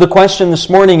 And so the question this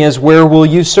morning is, where will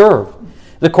you serve?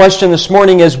 The question this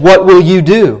morning is, what will you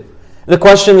do? The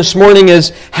question this morning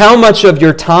is, how much of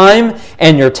your time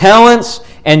and your talents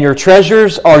and your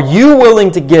treasures are you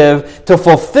willing to give to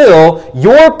fulfill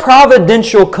your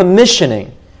providential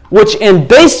commissioning, which in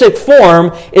basic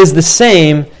form is the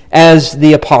same as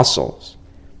the apostles.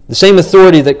 The same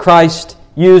authority that Christ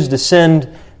used to send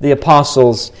the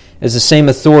apostles is the same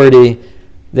authority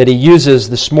that He uses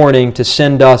this morning to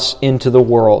send us into the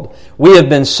world. We have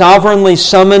been sovereignly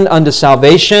summoned unto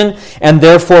salvation, and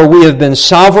therefore we have been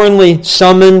sovereignly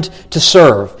summoned to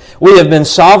serve. We have been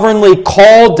sovereignly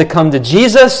called to come to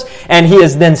Jesus, and He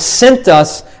has then sent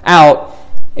us out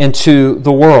into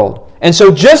the world. And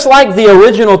so just like the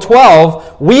original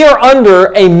 12, we are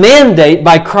under a mandate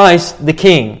by Christ the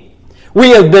King.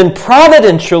 We have been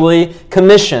providentially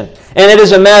commissioned, and it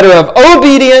is a matter of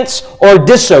obedience or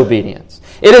disobedience.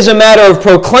 It is a matter of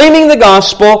proclaiming the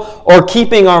gospel or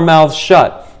keeping our mouths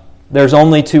shut. There's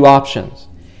only two options.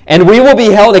 And we will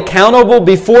be held accountable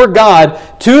before God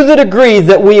to the degree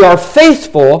that we are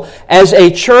faithful as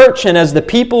a church and as the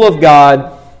people of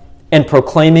God in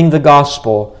proclaiming the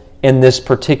gospel in this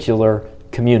particular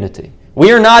community.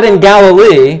 We are not in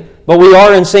Galilee, but we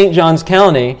are in St. Johns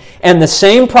County, and the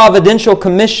same providential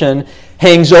commission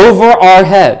hangs over our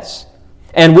heads.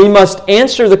 And we must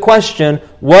answer the question,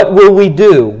 what will we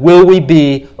do? Will we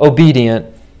be obedient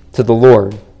to the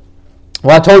Lord?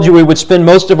 Well, I told you we would spend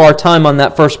most of our time on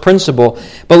that first principle,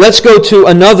 but let's go to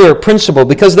another principle,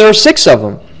 because there are 6 of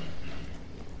them.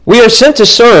 We are sent to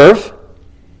serve.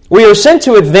 We are sent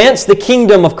to advance the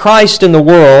kingdom of Christ in the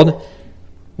world.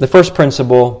 The first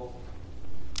principle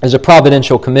is a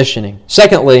providential commissioning.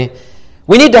 Secondly,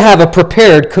 we need to have a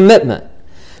prepared commitment.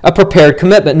 A prepared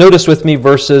commitment. Notice with me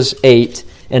verses 8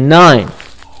 and 9.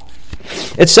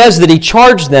 It says that He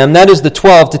charged them, that is the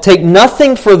 12, to take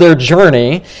nothing for their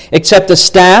journey except a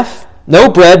staff, no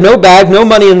bread, no bag, no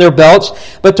money in their belts,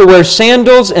 but to wear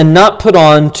sandals and not put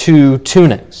on 2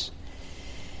 tunics.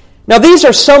 Now these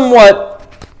are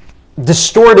somewhat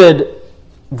distorted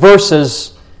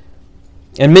verses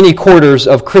in many quarters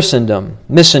of Christendom,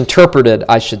 misinterpreted,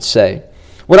 I should say.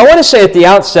 What I want to say at the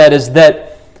outset is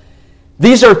that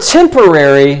these are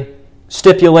temporary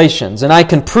stipulations, and I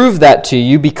can prove that to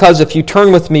you because if you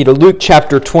turn with me to Luke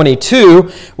chapter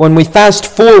 22, when we fast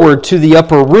forward to the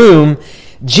upper room,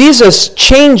 Jesus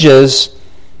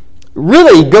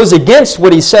really goes against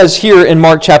what He says here in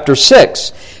Mark chapter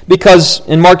 6, because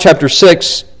in Mark chapter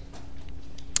 6,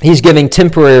 He's giving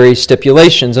temporary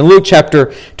stipulations. In Luke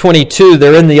chapter 22,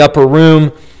 they're in the upper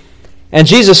room, and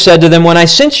Jesus said to them, "When I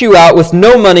sent you out with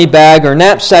no money bag or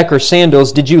knapsack or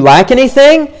sandals, did you lack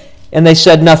anything?" And they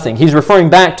said nothing. He's referring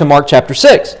back to Mark chapter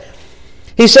 6.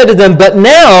 He said to them, "But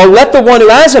now let the one who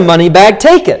has a money bag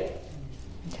take it,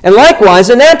 and likewise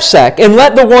a knapsack, and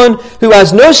let the one who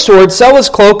has no sword sell his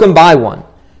cloak and buy one.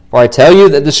 For I tell you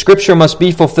that the scripture must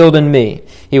be fulfilled in me.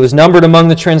 He was numbered among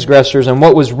the transgressors, and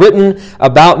what was written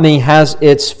about me has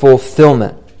its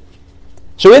fulfillment."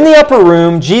 So in the upper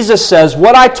room, Jesus says,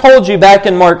 what I told you back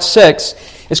in Mark 6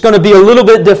 is going to be a little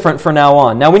bit different from now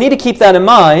on. Now we need to keep that in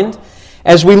mind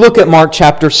as we look at Mark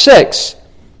chapter 6,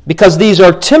 because these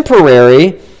are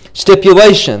temporary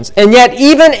stipulations. And yet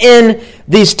even in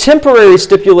these temporary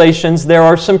stipulations, there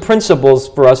are some principles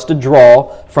for us to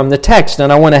draw from the text,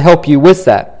 and I want to help you with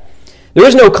that. There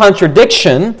is no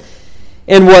contradiction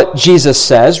in what Jesus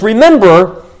says.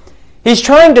 Remember, he's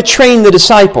trying to train the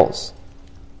disciples.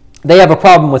 They have a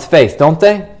problem with faith, don't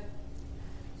they?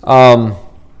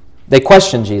 They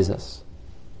question Jesus.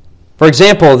 For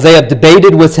example, they have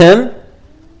debated with him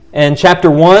in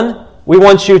chapter 1. We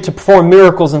want you to perform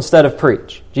miracles instead of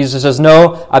preach. Jesus says,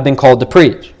 no, I've been called to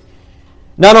preach.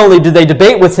 Not only did they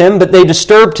debate with him, but they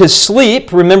disturbed his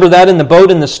sleep. Remember that in the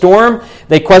boat in the storm?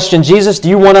 They questioned Jesus, do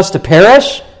you want us to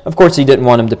perish? Of course he didn't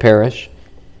want him to perish.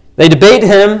 They debate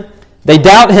him, they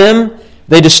doubt him,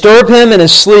 they disturb him in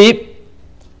his sleep.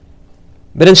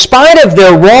 But in spite of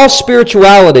their raw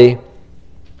spirituality,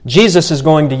 Jesus is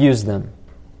going to use them.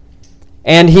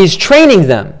 And he's training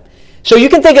them. So you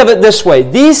can think of it this way.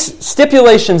 These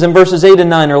stipulations in verses 8 and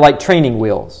 9 are like training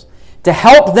wheels to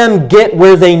help them get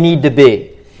where they need to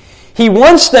be. He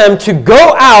wants them to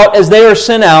go out as they are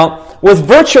sent out with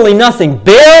virtually nothing,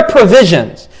 bare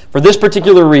provisions for this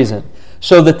particular reason,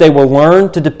 so that they will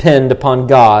learn to depend upon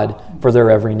God for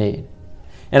their every need.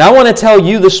 And I want to tell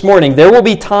you this morning, there will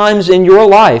be times in your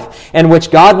life in which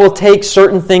God will take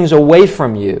certain things away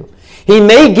from you. He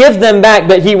may give them back,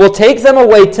 but He will take them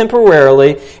away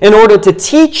temporarily in order to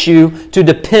teach you to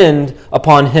depend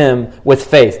upon Him with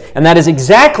faith. And that is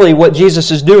exactly what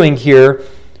Jesus is doing here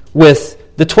with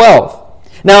the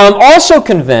 12. Now, I'm also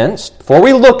convinced, before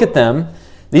we look at them,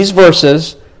 these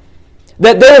verses,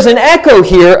 that there is an echo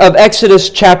here of Exodus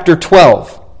chapter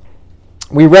 12.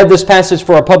 We read this passage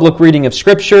for our public reading of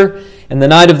Scripture. In the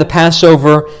night of the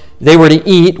Passover, they were to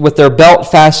eat with their belt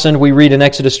fastened, we read in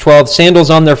Exodus 12, sandals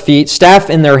on their feet, staff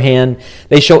in their hand.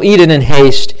 They shall eat it in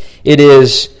haste. It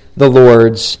is the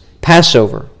Lord's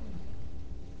Passover.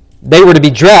 They were to be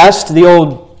dressed, the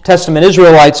Old Testament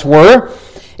Israelites were,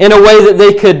 in a way that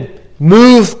they could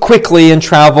move quickly and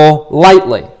travel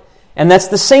lightly. And that's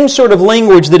the same sort of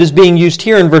language that is being used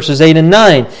here in verses 8 and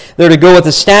 9. They're to go with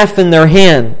a staff in their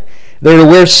hand. They're to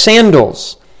wear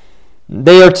sandals.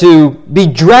 They are to be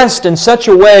dressed in such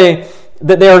a way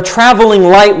that they are traveling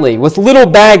lightly with little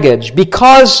baggage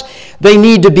because they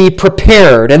need to be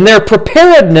prepared. And their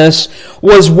preparedness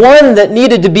was one that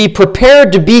needed to be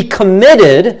prepared to be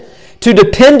committed to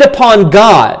depend upon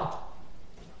God,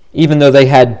 even though they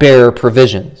had bare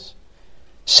provisions.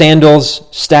 Sandals,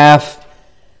 staff.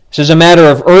 This is a matter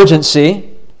of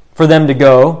urgency for them to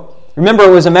go. Remember,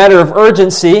 it was a matter of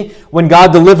urgency when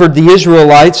God delivered the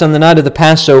Israelites on the night of the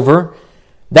Passover.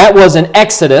 That was an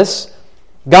exodus.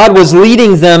 God was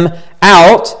leading them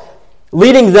out,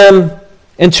 leading them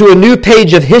into a new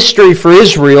page of history for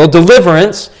Israel,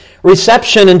 deliverance,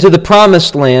 reception into the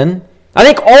promised land. I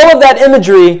think all of that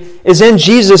imagery is in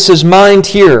Jesus' mind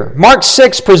here. Mark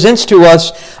 6 presents to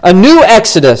us a new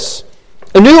exodus,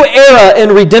 a new era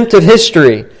in redemptive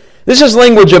history. This is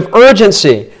language of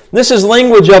urgency. This is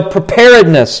language of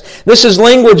preparedness. This is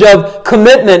language of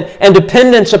commitment and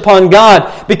dependence upon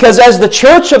God. Because as the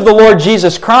church of the Lord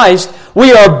Jesus Christ,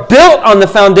 we are built on the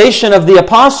foundation of the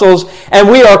apostles, and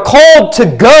we are called to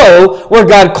go where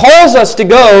God calls us to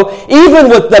go, even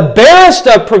with the barest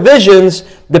of provisions,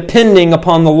 depending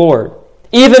upon the Lord.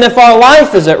 Even if our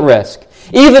life is at risk.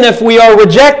 Even if we are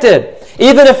rejected.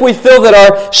 Even if we feel that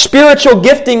our spiritual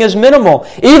gifting is minimal,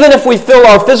 even if we feel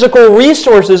our physical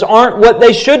resources aren't what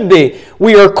they should be,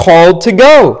 we are called to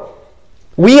go.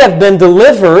 We have been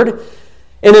delivered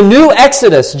in a new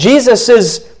exodus. Jesus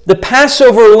is the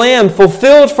Passover lamb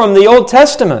fulfilled from the Old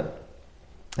Testament,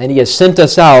 and He has sent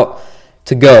us out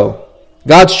to go.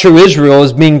 God's true Israel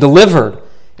is being delivered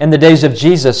in the days of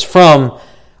Jesus from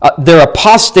their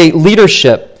apostate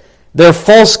leadership, their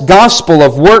false gospel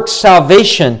of works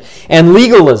salvation and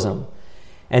legalism.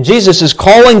 And Jesus is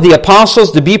calling the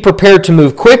apostles to be prepared to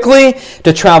move quickly,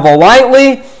 to travel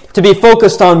lightly, to be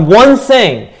focused on one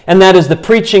thing, and that is the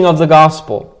preaching of the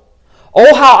gospel.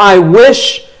 Oh, how I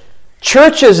wish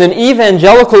churches in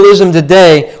evangelicalism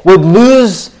today would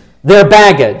lose their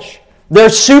baggage, their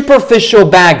superficial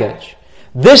baggage.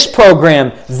 This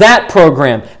program, that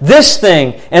program, this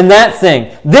thing and that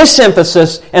thing, this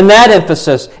emphasis and that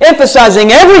emphasis,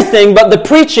 emphasizing everything but the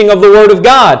preaching of the Word of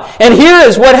God. And here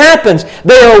is what happens.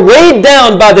 They are weighed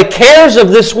down by the cares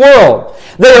of this world.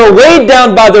 They are weighed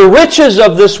down by the riches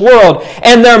of this world.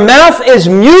 And their mouth is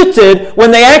muted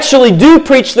when they actually do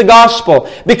preach the gospel.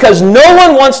 Because no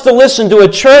one wants to listen to a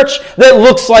church that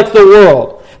looks like the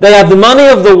world. They have the money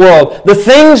of the world, the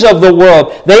things of the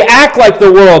world. They act like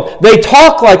the world. They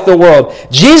talk like the world.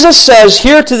 Jesus says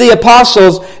here to the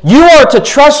apostles, you are to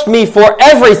trust me for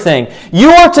everything.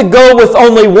 You are to go with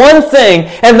only one thing,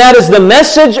 and that is the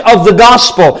message of the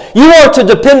gospel. You are to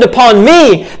depend upon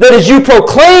me, that as you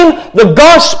proclaim the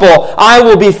gospel, I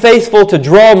will be faithful to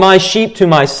draw my sheep to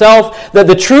myself, that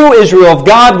the true Israel of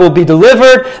God will be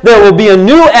delivered. There will be a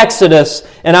new Exodus,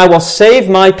 and I will save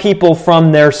my people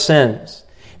from their sins.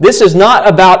 This is not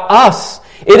about us.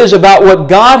 It is about what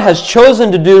God has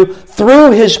chosen to do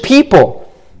through His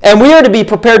people. And we are to be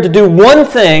prepared to do one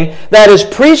thing, that is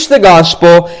preach the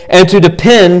gospel and to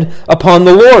depend upon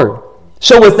the Lord.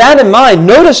 So with that in mind,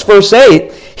 notice verse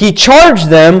 8, He charged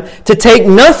them to take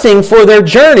nothing for their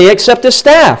journey except a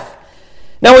staff.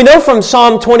 Now we know from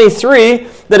Psalm 23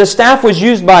 that a staff was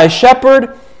used by a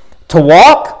shepherd to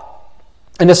walk,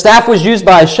 and the staff was used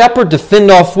by a shepherd to fend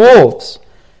off wolves.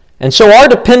 And so our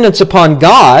dependence upon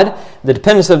God, the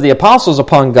dependence of the apostles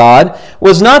upon God,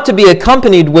 was not to be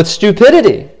accompanied with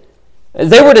stupidity.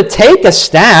 They were to take a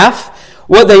staff,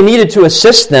 what they needed to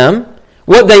assist them,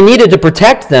 what they needed to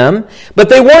protect them, but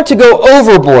they weren't to go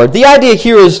overboard. The idea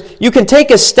here is you can take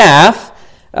a staff,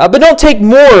 but don't take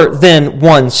more than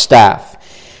one staff.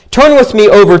 Turn with me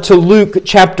over to Luke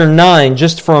chapter 9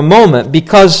 just for a moment,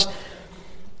 because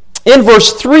in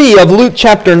verse 3 of Luke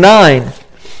chapter 9,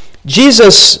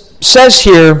 Jesus says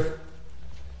here,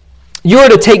 you are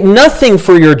to take nothing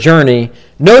for your journey,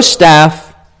 no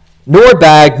staff, nor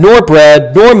bag, nor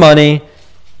bread, nor money,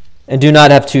 and do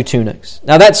not have 2 tunics.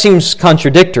 Now that seems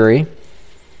contradictory,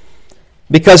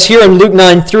 because here in Luke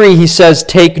 9:3 he says,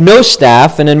 take no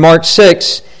staff, and in Mark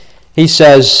 6 he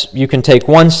says, you can take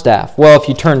one staff. Well, if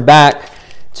you turn back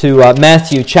to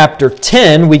Matthew chapter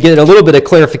 10, we get a little bit of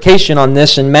clarification on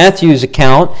this in Matthew's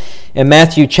account. In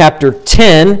Matthew chapter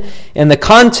 10, in the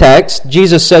context,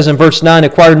 Jesus says in verse 9,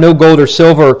 acquire no gold or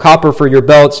silver or copper for your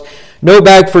belts, no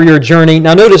bag for your journey.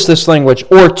 Now notice this language,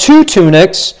 or 2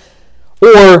 tunics,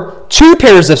 or 2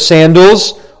 pairs of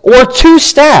sandals, or 2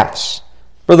 staffs,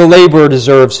 for the laborer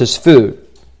deserves his food.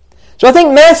 So I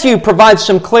think Matthew provides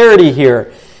some clarity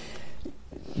here.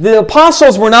 The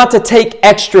apostles were not to take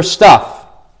extra stuff.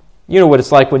 You know what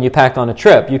it's like when you pack on a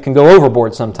trip. You can go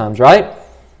overboard sometimes, right?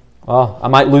 Well, I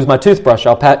might lose my toothbrush.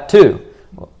 I'll pack 2.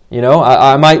 You know,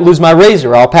 I might lose my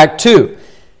razor. I'll pack 2.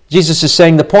 Jesus is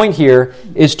saying the point here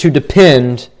is to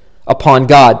depend upon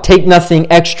God. Take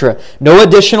nothing extra. No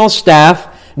additional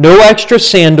staff. No extra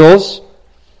sandals.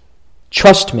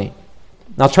 Trust me.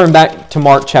 Now turn back to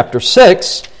Mark chapter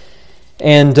 6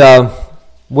 and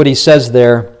what he says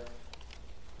there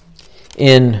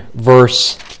in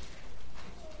verse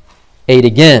 8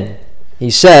 again. He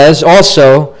says,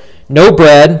 also, no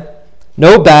bread,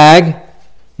 no bag,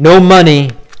 no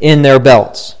money in their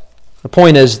belts. The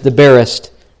point is the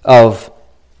barest of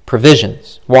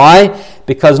provisions. Why?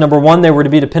 Because number 1, they were to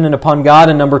be dependent upon God,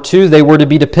 and number 2, they were to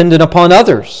be dependent upon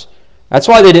others. That's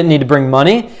why they didn't need to bring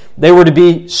money. They were to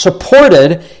be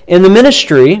supported in the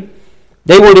ministry.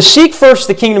 They were to seek first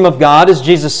the kingdom of God, as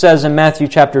Jesus says in Matthew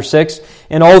chapter 6,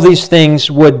 and all these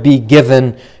things would be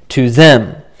given to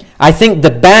them. I think the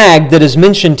bag that is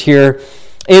mentioned here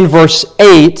in verse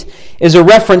 8 is a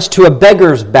reference to a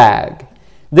beggar's bag.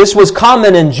 This was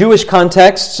common in Jewish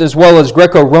contexts as well as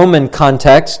Greco-Roman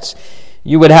contexts.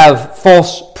 You would have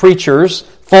false preachers,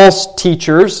 false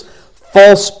teachers,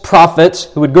 false prophets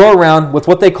who would go around with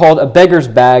what they called a beggar's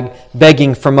bag,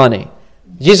 begging for money.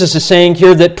 Jesus is saying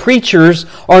here that preachers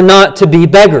are not to be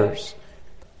beggars.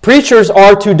 Preachers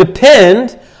are to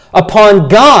depend upon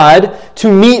God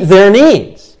to meet their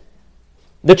needs.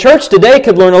 The church today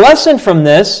could learn a lesson from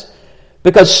this,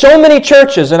 because so many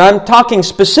churches, and I'm talking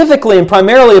specifically and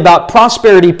primarily about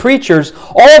prosperity preachers,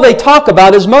 all they talk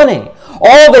about is money.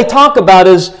 All they talk about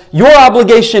is your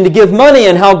obligation to give money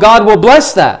and how God will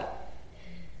bless that.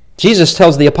 Jesus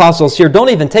tells the apostles here, don't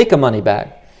even take a money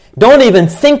bag. Don't even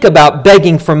think about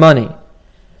begging for money.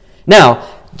 Now,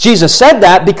 Jesus said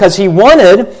that because He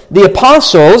wanted the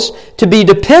apostles to be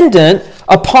dependent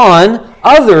upon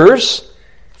others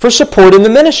for support in the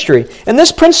ministry. And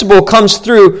this principle comes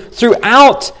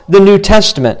throughout the New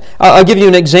Testament. I'll give you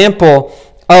an example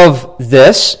of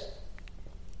this.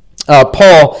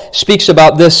 Paul speaks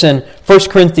about this in 1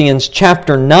 Corinthians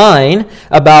chapter 9,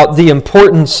 about the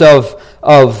importance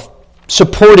of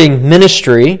supporting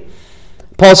ministry.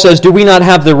 Paul says, do we not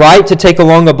have the right to take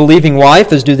along a believing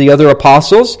wife, as do the other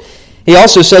apostles? He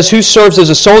also says, who serves as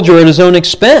a soldier at his own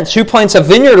expense? Who plants a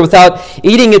vineyard without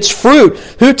eating its fruit?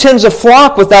 Who tends a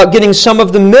flock without getting some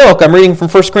of the milk? I'm reading from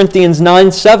 1 Corinthians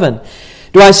 9:7.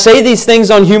 Do I say these things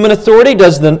on human authority?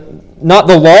 Does the not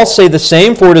the law say the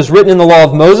same? For it is written in the law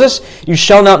of Moses, you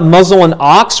shall not muzzle an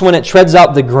ox when it treads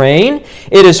out the grain.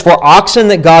 It is for oxen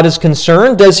that God is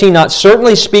concerned. Does he not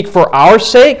certainly speak for our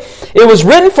sake? It was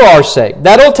written for our sake.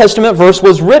 That Old Testament verse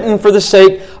was written for the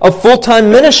sake of full-time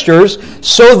ministers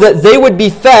so that they would be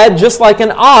fed just like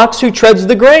an ox who treads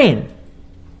the grain.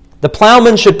 The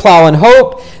plowman should plow in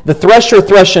hope, the thresher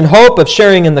thresh in hope of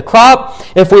sharing in the crop.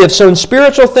 If we have sown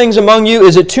spiritual things among you,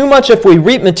 is it too much if we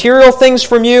reap material things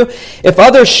from you? If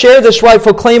others share this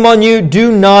rightful claim on you,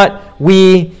 do not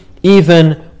we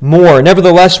even more?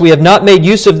 Nevertheless, we have not made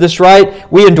use of this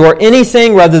right. We endure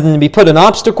anything rather than be put an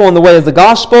obstacle in the way of the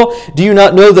gospel. Do you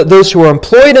not know that those who are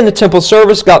employed in the temple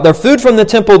service got their food from the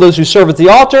temple? Those who serve at the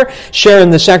altar share in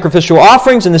the sacrificial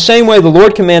offerings. In the same way, the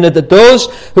Lord commanded that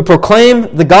those who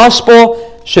proclaim the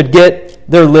gospel should get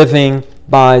their living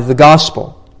by the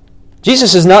gospel.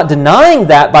 Jesus is not denying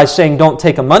that by saying don't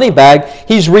take a money bag.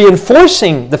 He's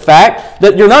reinforcing the fact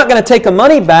that you're not going to take a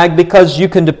money bag because you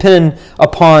can depend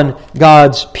upon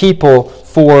God's people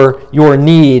for your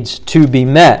needs to be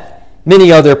met.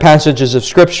 Many other passages of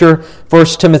Scripture,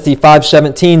 1 Timothy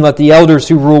 5:17, let the elders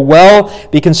who rule well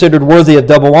be considered worthy of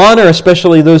double honor,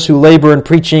 especially those who labor in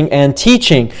preaching and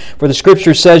teaching. For the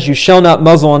Scripture says, you shall not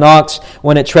muzzle an ox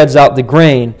when it treads out the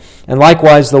grain, and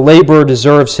likewise the laborer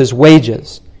deserves his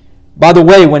wages. By the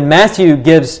way, when Matthew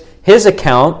gives his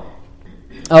account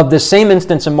of the same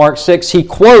instance in Mark 6, he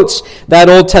quotes that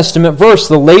Old Testament verse,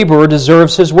 the laborer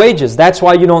deserves his wages. That's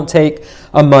why you don't take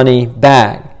a money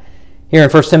bag. Here in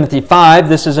 1 Timothy 5,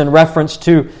 this is in reference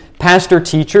to pastor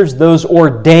teachers, those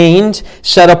ordained,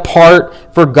 set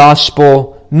apart for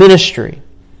gospel ministry.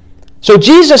 So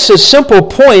Jesus' simple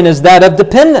point is that of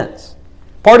dependence.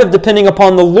 Part of depending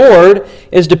upon the Lord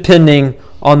is depending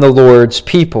on the Lord's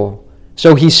people.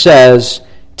 So he says,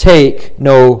 take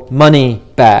no money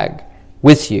bag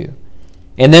with you.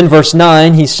 And then verse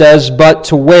 9, he says, but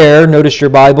to wear, notice your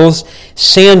Bibles,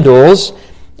 sandals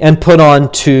and put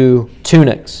on 2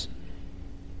 tunics.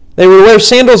 They were to wear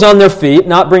sandals on their feet,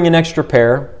 not bring an extra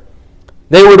pair.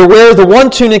 They were to wear the one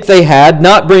tunic they had,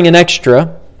 not bring an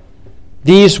extra.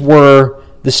 These were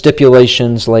the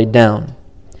stipulations laid down.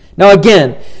 Now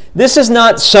again, this is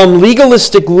not some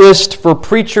legalistic list for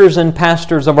preachers and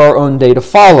pastors of our own day to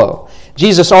follow.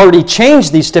 Jesus already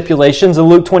changed these stipulations in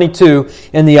Luke 22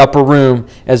 in the upper room,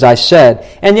 as I said.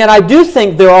 And yet I do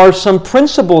think there are some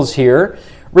principles here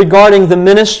regarding the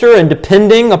minister and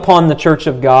depending upon the church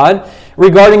of God,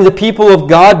 regarding the people of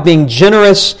God being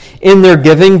generous in their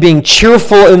giving, being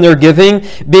cheerful in their giving,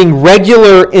 being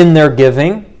regular in their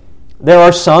giving. There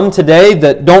are some today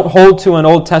that don't hold to an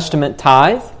Old Testament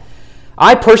tithe.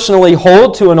 I personally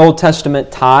hold to an Old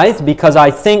Testament tithe because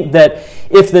I think that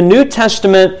if the New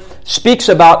Testament speaks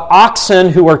about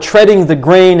oxen who are treading the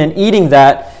grain and eating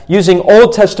that using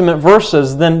Old Testament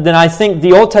verses, then I think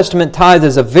the Old Testament tithe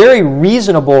is a very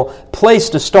reasonable place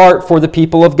to start for the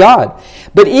people of God.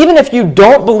 But even if you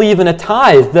don't believe in a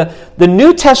tithe, the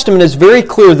New Testament is very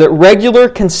clear that regular,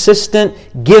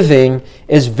 consistent giving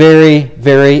is very,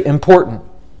 very important.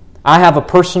 I have a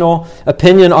personal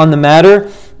opinion on the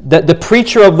matter that the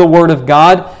preacher of the Word of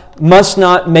God must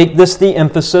not make this the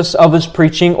emphasis of his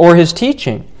preaching or his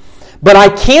teaching. But I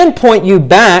can point you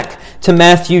back to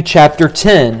Matthew chapter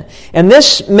 10. And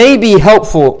this may be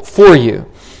helpful for you.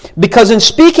 Because in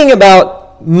speaking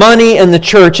about money and the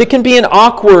church, it can be an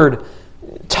awkward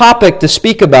topic to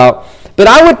speak about. But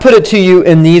I would put it to you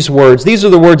in these words. These are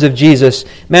the words of Jesus,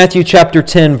 Matthew chapter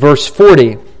 10, verse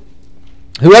 40.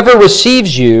 Whoever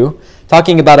receives you,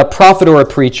 talking about a prophet or a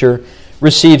preacher,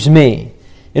 receives me.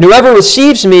 And whoever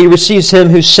receives me receives him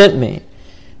who sent me.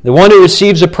 The one who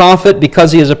receives a prophet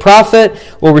because he is a prophet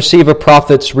will receive a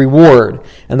prophet's reward.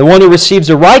 And the one who receives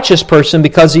a righteous person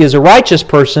because he is a righteous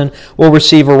person will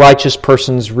receive a righteous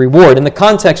person's reward. In the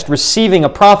context, receiving a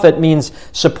prophet means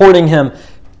supporting him,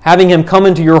 having him come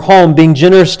into your home, being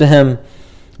generous to him.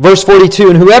 Verse 42,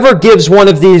 and whoever gives one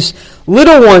of these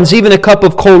little ones even a cup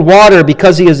of cold water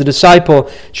because he is a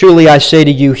disciple, truly I say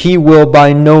to you, he will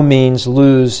by no means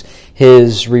lose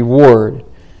his reward.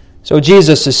 So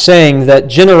Jesus is saying that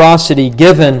generosity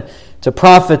given to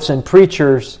prophets and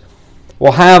preachers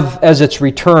will have as its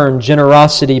return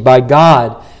generosity by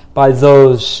God, by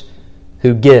those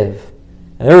who give.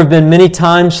 And there have been many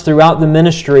times throughout the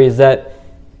ministry that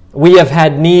we have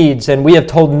had needs and we have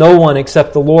told no one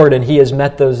except the Lord and He has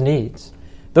met those needs.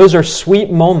 Those are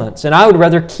sweet moments, and I would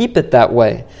rather keep it that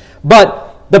way.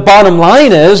 But the bottom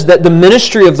line is that the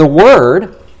ministry of the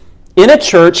Word in a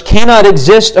church cannot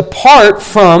exist apart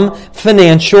from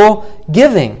financial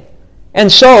giving.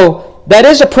 And so that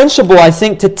is a principle, I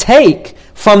think, to take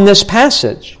from this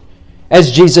passage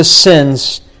as Jesus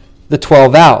sends the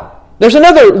 12 out. There's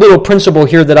another little principle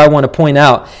here that I want to point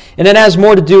out, and it has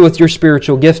more to do with your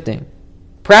spiritual gifting.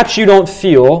 Perhaps you don't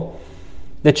feel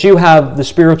that you have the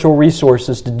spiritual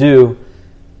resources to do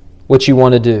what you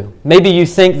want to do. Maybe you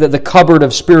think that the cupboard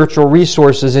of spiritual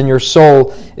resources in your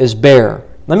soul is bare.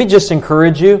 Let me just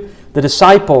encourage you, the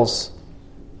disciples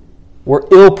were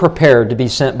ill-prepared to be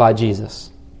sent by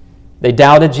Jesus. They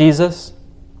doubted Jesus.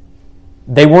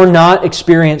 They were not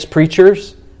experienced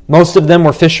preachers. Most of them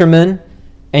were fishermen,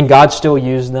 and God still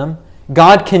used them.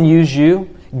 God can use you.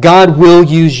 God will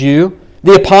use you.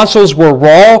 The apostles were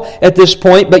raw at this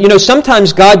point, but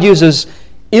sometimes God uses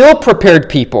ill-prepared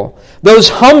people, those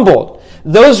humbled,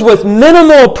 those with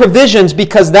minimal provisions,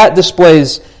 because that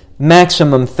displays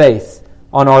maximum faith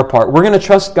on our part. We're going to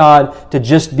trust God to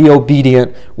just be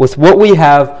obedient with what we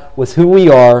have, with who we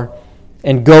are,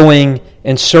 and going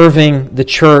and serving the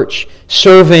church,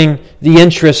 serving the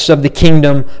interests of the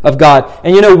kingdom of God.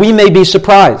 And we may be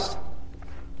surprised.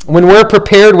 When we're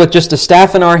prepared with just a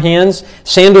staff in our hands,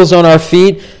 sandals on our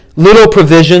feet, little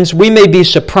provisions, we may be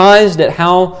surprised at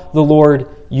how the Lord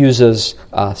uses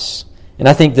us. And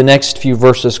I think the next few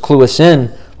verses clue us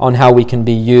in on how we can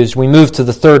be used. We move to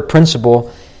the third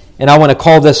principle, and I want to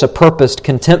call this a purposed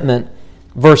contentment.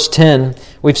 Verse 10,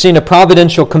 we've seen a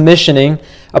providential commissioning,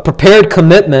 a prepared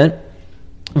commitment.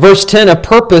 Verse 10, a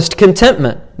purposed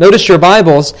contentment. Notice your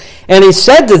Bibles. And he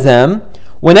said to them,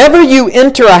 whenever you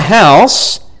enter a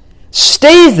house,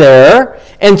 stay there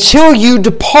until you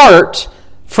depart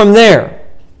from there.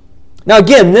 Now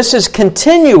again, this is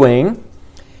continuing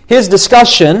his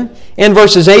discussion in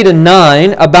verses 8 and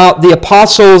 9 about the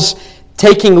apostles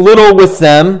taking little with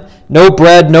them, no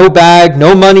bread, no bag,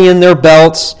 no money in their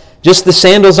belts, just the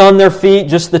sandals on their feet,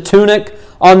 just the tunic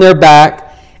on their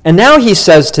back. And now he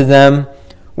says to them,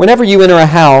 whenever you enter a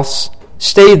house,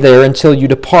 stay there until you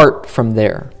depart from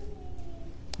there.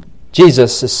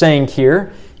 Jesus is saying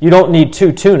here, you don't need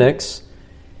two tunics,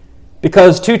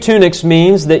 because two tunics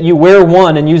means that you wear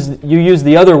one and you use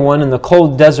the other one in the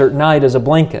cold desert night as a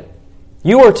blanket.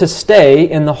 You are to stay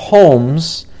in the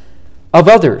homes of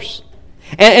others.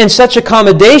 And such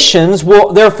accommodations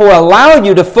will therefore allow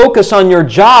you to focus on your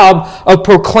job of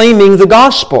proclaiming the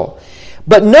gospel.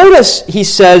 But notice, he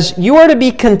says, you are to be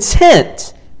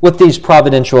content with these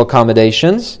providential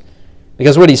accommodations,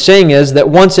 because what he's saying is that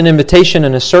once an invitation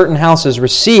in a certain house is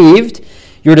received,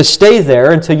 you're to stay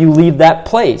there until you leave that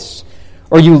place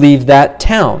or you leave that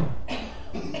town.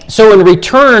 So in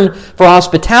return for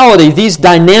hospitality, these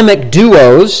dynamic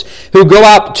duos who go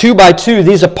out 2 by 2,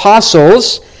 these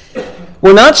apostles,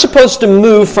 were not supposed to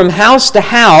move from house to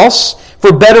house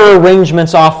for better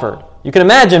arrangements offered. You can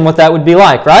imagine what that would be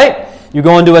like, right? You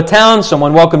go into a town,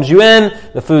 someone welcomes you in,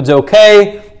 the food's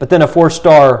okay, but then a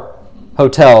 4-star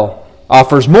hotel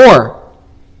offers more.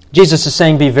 Jesus is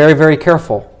saying, be very, very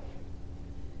careful.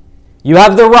 You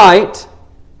have the right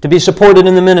to be supported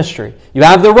in the ministry. You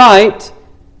have the right,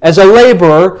 as a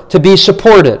laborer, to be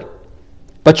supported.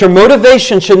 But your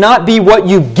motivation should not be what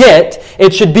you get,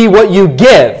 it should be what you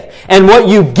give. And what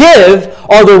you give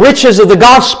are the riches of the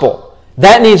gospel.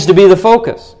 That needs to be the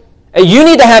focus. You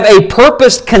need to have a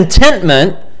purposed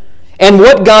contentment in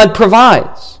what God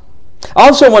provides. I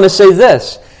also want to say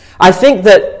this. I think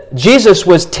that Jesus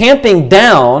was tamping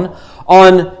down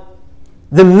on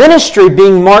the ministry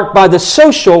being marked by the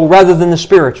social rather than the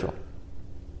spiritual.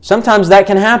 Sometimes that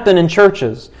can happen in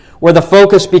churches where the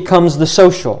focus becomes the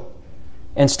social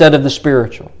instead of the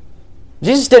spiritual.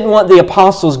 Jesus didn't want the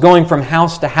apostles going from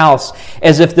house to house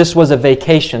as if this was a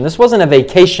vacation. This wasn't a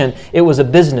vacation, it was a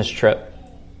business trip.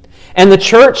 And the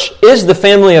church is the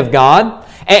family of God,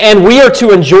 and we are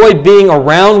to enjoy being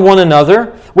around one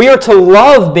another. We are to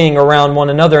love being around one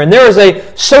another, and there is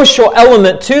a social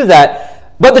element to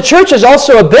that. But the church is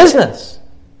also a business.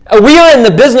 We are in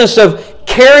the business of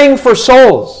caring for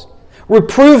souls,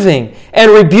 reproving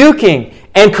and rebuking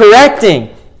and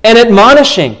correcting and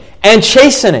admonishing and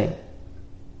chastening.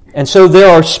 And so there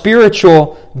are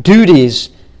spiritual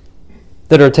duties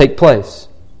that are to take place.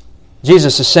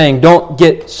 Jesus is saying, don't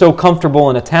get so comfortable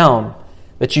in a town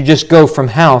that you just go from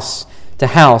house to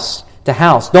house to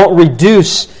house. Don't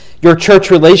reduce your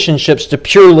church relationships to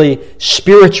purely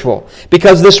spiritual,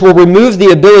 because this will remove the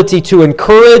ability to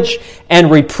encourage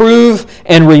and reprove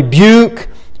and rebuke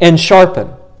and sharpen.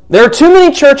 There are too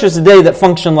many churches today that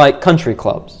function like country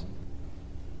clubs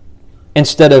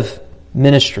instead of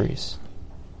ministries.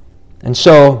 And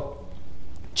so,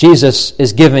 Jesus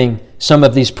is giving some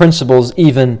of these principles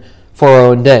even for our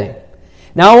own day.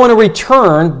 Now I want to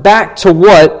return back to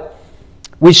what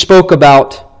we spoke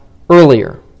about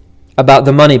earlier, about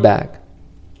the money bag.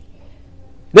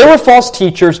 There were false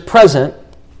teachers present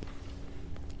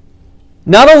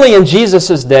not only in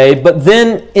Jesus' day, but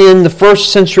then in the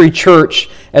first century church,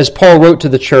 as Paul wrote to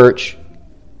the church,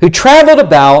 who traveled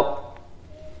about,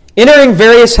 entering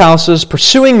various houses,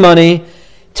 pursuing money,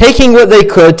 taking what they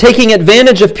could, taking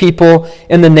advantage of people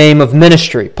in the name of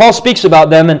ministry. Paul speaks about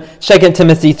them in 2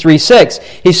 Timothy 3:6.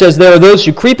 He says, there are those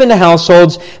who creep into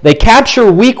households, they capture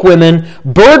weak women,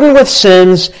 burdened with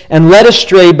sins, and led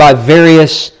astray by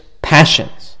various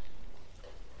passions.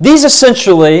 These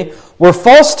essentially were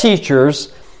false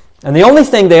teachers, and the only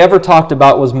thing they ever talked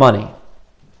about was money.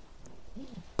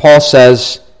 Paul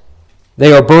says,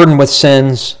 they are burdened with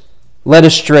sins, led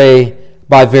astray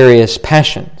by various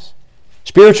passions.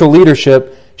 Spiritual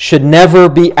leadership should never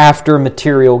be after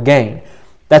material gain.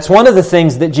 That's one of the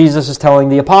things that Jesus is telling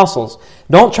the apostles.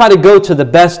 Don't try to go to the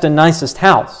best and nicest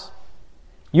house.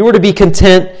 You are to be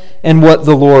content in what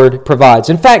the Lord provides.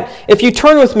 In fact, if you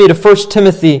turn with me to 1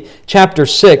 Timothy chapter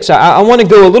 6, I want to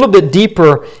go a little bit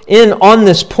deeper in on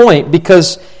this point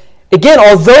because, again,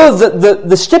 although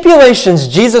the stipulations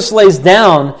Jesus lays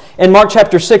down in Mark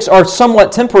chapter 6 are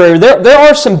somewhat temporary, there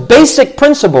are some basic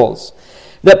principles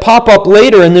that pop up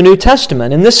later in the New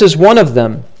Testament, and this is one of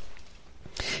them.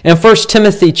 In 1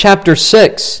 Timothy chapter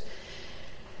 6,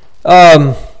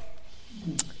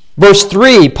 verse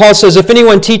 3, Paul says, if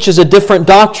anyone teaches a different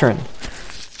doctrine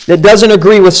that doesn't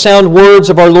agree with sound words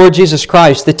of our Lord Jesus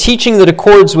Christ, the teaching that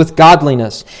accords with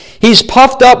godliness, he's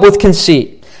puffed up with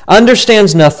conceit,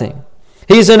 understands nothing.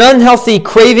 He's an unhealthy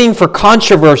craving for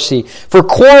controversy, for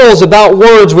quarrels about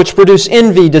words which produce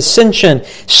envy, dissension,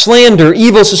 slander,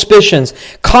 evil suspicions,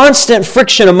 constant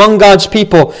friction among God's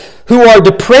people who are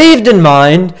depraved in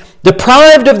mind,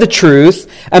 deprived of the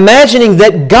truth, imagining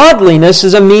that godliness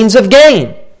is a means of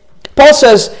gain. Paul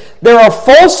says there are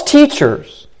false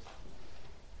teachers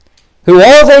who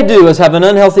all they do is have an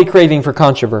unhealthy craving for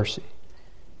controversy.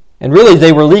 And really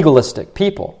they were legalistic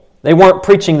people. They weren't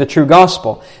preaching the true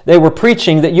gospel. They were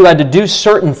preaching that you had to do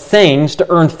certain things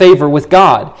to earn favor with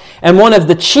God. And one of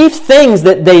the chief things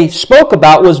that they spoke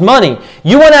about was money.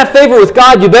 You want to have favor with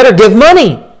God, you better give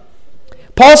money.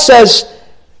 Paul says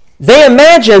they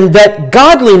imagine that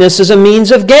godliness is a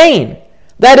means of gain.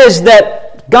 That is,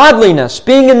 that godliness,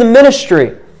 being in the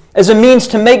ministry, is a means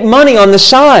to make money on the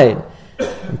side.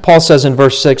 And Paul says in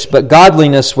verse 6, but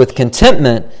godliness with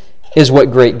contentment is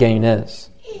what great gain is.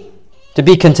 To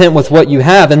be content with what you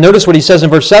have. And notice what he says in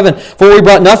verse 7, for we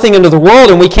brought nothing into the world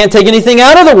and we can't take anything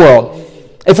out of the world.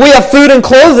 If we have food and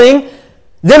clothing,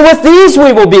 then with these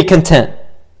we will be content.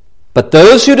 But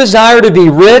those who desire to be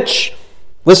rich,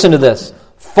 listen to this,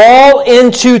 fall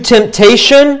into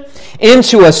temptation,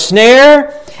 into a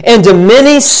snare, into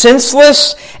many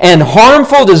senseless and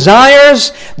harmful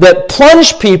desires that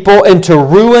plunge people into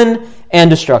ruin and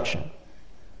destruction.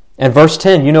 And verse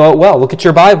 10, you know it well. Look at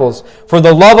your Bibles. For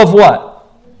the love of what?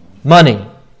 Money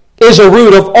is a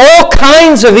root of all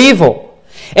kinds of evil.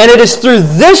 And it is through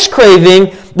this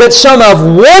craving that some have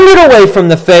wandered away from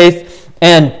the faith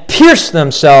and pierced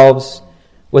themselves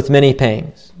with many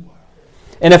pangs.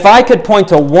 And if I could point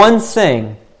to one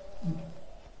thing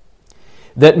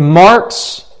that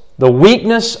marks the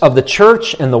weakness of the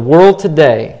church and the world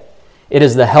today, it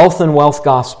is the health and wealth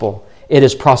gospel. It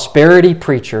is prosperity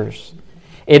preachers.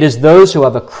 It is those who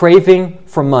have a craving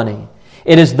for money.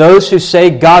 It is those who say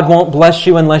God won't bless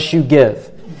you unless you give.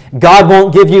 God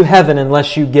won't give you heaven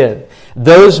unless you give.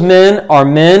 Those men are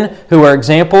men who are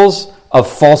examples of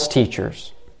false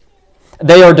teachers.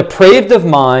 They are depraved of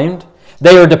mind.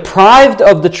 They are deprived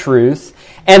of the truth.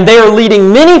 And they are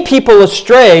leading many people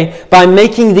astray by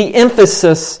making the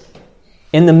emphasis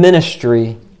in the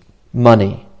ministry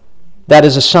money. That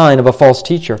is a sign of a false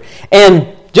teacher.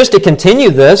 And just to continue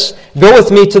this, go with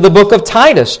me to the book of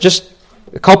Titus, just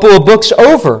a couple of books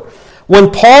over, when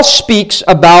Paul speaks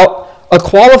about a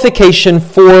qualification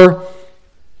for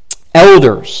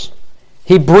elders.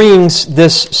 He brings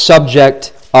this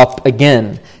subject up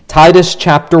again. Titus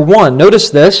chapter 1. Notice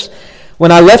this.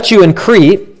 When I left you in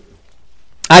Crete,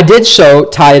 I did so,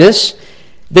 Titus,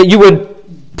 that you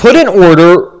would put in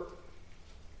order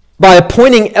by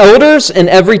appointing elders in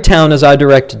every town as I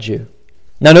directed you.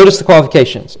 Now notice the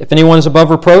qualifications. If anyone is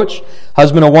above reproach,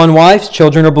 husband of one wife,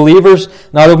 children are believers,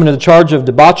 not open to the charge of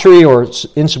debauchery or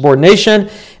insubordination,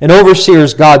 an overseer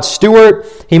is God's steward.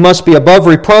 He must be above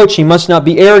reproach. He must not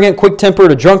be arrogant,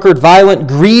 quick-tempered, a drunkard, violent,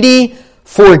 greedy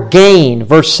for gain.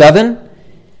 Verse 7.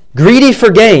 Greedy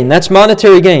for gain. That's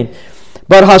monetary gain.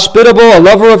 But hospitable, a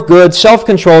lover of good,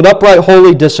 self-controlled, upright,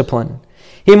 holy, disciplined.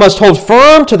 He must hold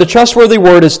firm to the trustworthy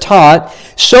word as taught,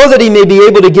 so that he may be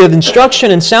able to give instruction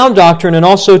in sound doctrine and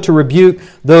also to rebuke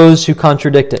those who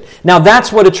contradict it. Now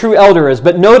that's what a true elder is.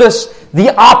 But notice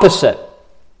the opposite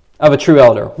of a true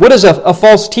elder. What is a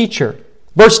false teacher?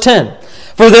 Verse 10,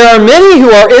 for there are many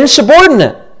who are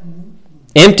insubordinate,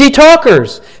 empty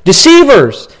talkers,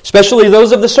 deceivers, especially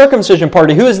those of the circumcision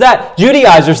party. Who is that?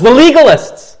 Judaizers, the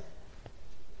legalists.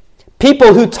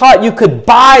 People who taught you could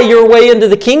buy your way into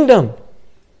the kingdom.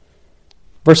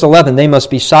 Verse 11, they must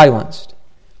be silenced.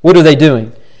 What are they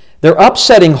doing? They're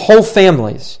upsetting whole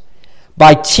families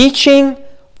by teaching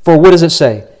for, what does it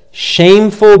say?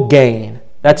 Shameful gain.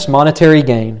 That's monetary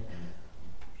gain.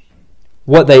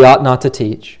 What they ought not to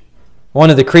teach. One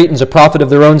of the Cretans, a prophet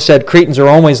of their own, said, Cretans are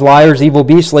always liars, evil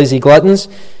beasts, lazy gluttons.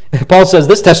 Paul says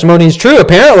this testimony is true,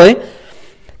 apparently.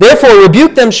 Therefore,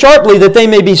 rebuke them sharply that they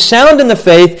may be sound in the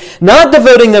faith, not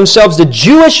devoting themselves to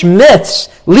Jewish myths,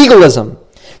 legalism,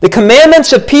 the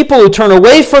commandments of people who turn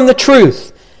away from the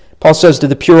truth. Paul says, to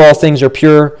the pure all things are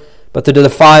pure, but to the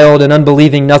defiled and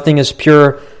unbelieving nothing is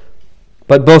pure,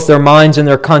 but both their minds and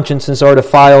their consciences are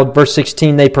defiled. Verse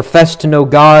 16, they profess to know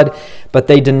God, but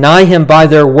they deny Him by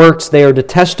their works. They are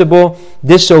detestable,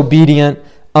 disobedient,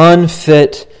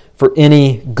 unfit for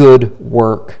any good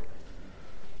work.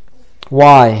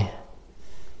 Why?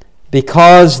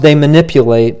 Because they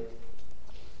manipulate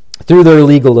through their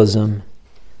legalism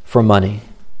for money.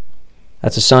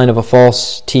 That's a sign of a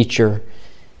false teacher.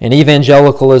 And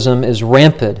evangelicalism is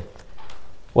rampant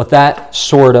with that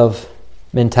sort of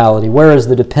mentality. Where is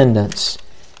the dependence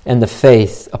and the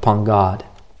faith upon God?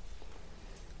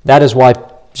 That is why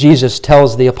Jesus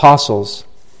tells the apostles,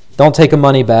 don't take a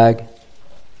money bag.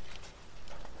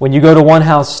 When you go to one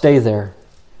house, stay there.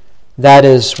 That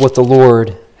is what the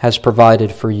Lord has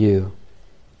provided for you.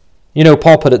 You know,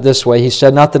 Paul put it this way. He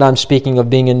said, not that I'm speaking of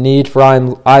being in need, for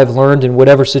I have learned in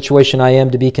whatever situation I am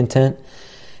to be content.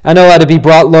 I know how to be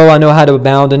brought low. I know how to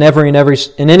abound. In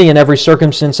any and every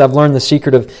circumstance, I've learned the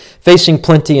secret of facing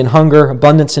plenty and hunger,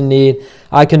 abundance and need.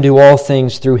 I can do all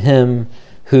things through Him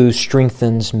who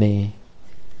strengthens me.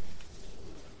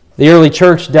 The early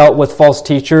church dealt with false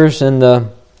teachers in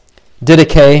the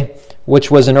Didache, which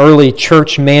was an early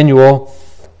church manual.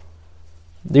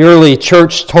 The early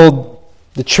church told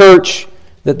the church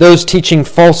that those teaching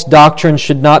false doctrine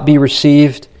should not be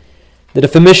received. That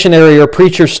if a missionary or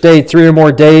preacher stayed 3 or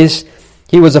more days,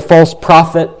 he was a false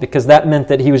prophet, because that meant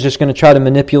that he was just going to try to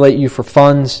manipulate you for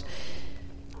funds.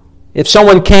 If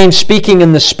someone came speaking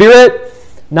in the Spirit,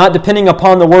 not depending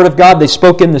upon the Word of God, they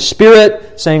spoke in the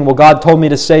Spirit, saying, well, God told me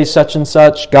to say such and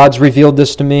such, God's revealed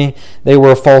this to me, they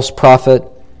were a false prophet.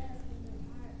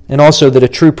 And also that a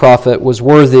true prophet was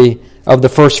worthy of the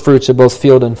first fruits of both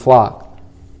field and flock.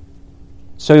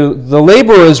 So the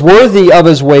laborer is worthy of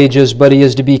his wages, but he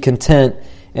is to be content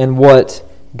in what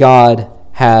God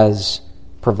has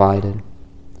provided.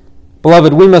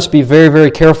 Beloved, we must be very,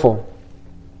 very careful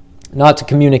not to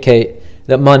communicate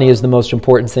that money is the most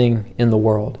important thing in the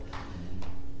world.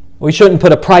 We shouldn't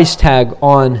put a price tag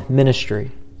on ministry.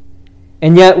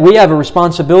 And yet we have a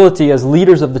responsibility as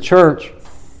leaders of the church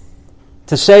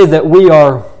to say that we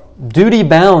are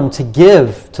duty-bound to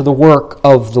give to the work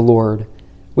of the Lord.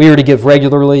 We are to give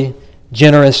regularly,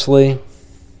 generously.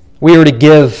 We are to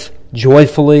give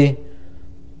joyfully,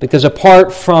 because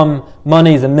apart from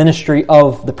money, the ministry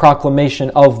of the proclamation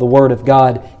of the Word of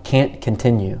God can't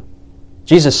continue.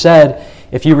 Jesus said,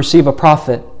 if you receive a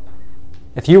prophet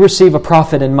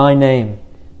in my name,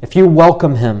 if you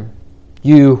welcome him,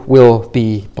 you will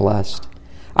be blessed.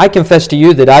 I confess to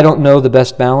you that I don't know the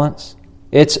best balance.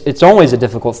 It's always a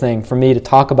difficult thing for me to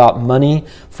talk about money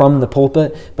from the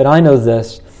pulpit, but I know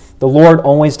this. The Lord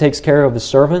always takes care of His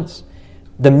servants.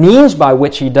 The means by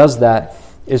which He does that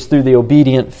is through the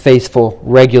obedient, faithful,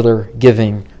 regular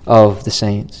giving of the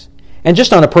saints. And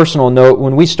just on a personal note,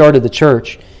 when we started the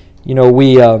church,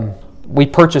 we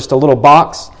purchased a little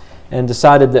box and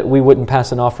decided that we wouldn't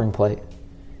pass an offering plate.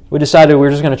 We decided we were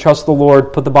just going to trust the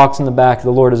Lord, put the box in the back.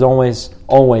 The Lord has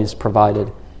always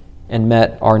provided and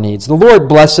met our needs. The Lord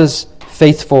blesses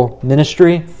faithful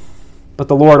ministry, but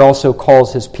the Lord also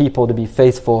calls His people to be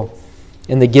faithful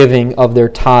in the giving of their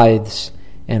tithes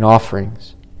and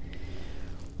offerings.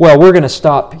 Well, we're going to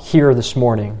stop here this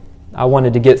morning. I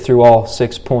wanted to get through all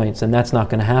 6 points, and that's not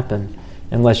going to happen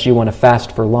unless you want to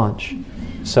fast for lunch.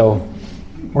 So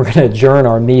we're going to adjourn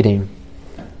our meeting.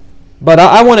 But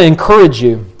I want to encourage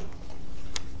you.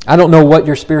 I don't know what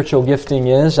your spiritual gifting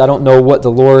is. I don't know what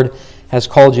the Lord has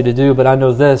called you to do, but I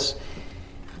know this.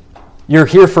 You're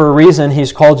here for a reason.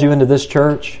 He's called you into this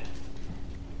church.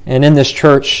 And in this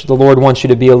church, the Lord wants you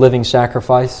to be a living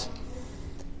sacrifice.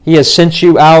 He has sent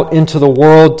you out into the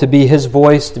world to be His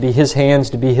voice, to be His hands,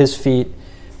 to be His feet.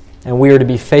 And we are to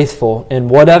be faithful in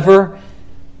whatever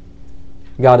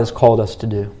God has called us to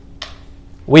do.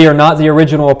 We are not the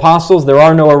original apostles. There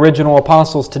are no original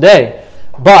apostles today.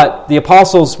 But the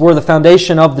apostles were the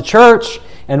foundation of the church,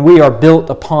 and we are built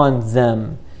upon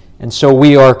them. And so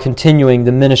we are continuing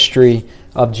the ministry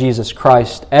of Jesus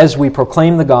Christ as we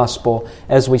proclaim the gospel,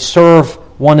 as we serve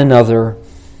one another,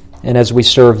 and as we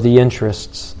serve the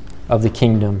interests of the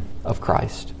kingdom of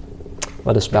Christ.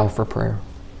 Let us bow for prayer.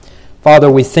 Father,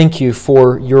 we thank you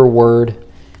for your word.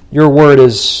 Your word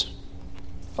is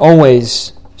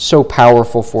always so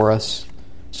powerful for us,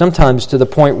 sometimes to the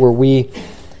point where we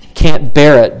can't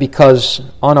bear it because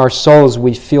on our souls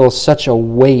we feel such a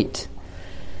weight.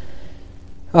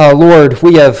 Lord,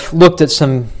 we have looked at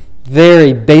some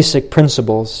very basic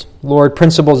principles. Lord,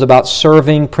 principles about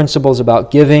serving, principles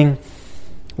about giving.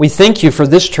 We thank you for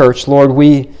this church, Lord.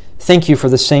 We thank you for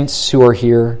the saints who are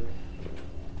here.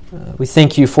 We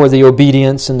thank you for the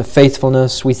obedience and the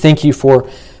faithfulness. We thank you for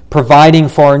providing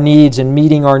for our needs and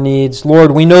meeting our needs.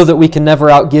 Lord, we know that we can never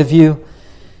outgive you.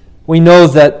 We know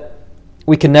that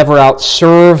we can never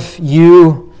outserve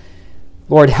you.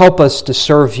 Lord, help us to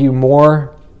serve you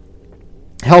more.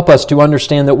 Help us to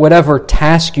understand that whatever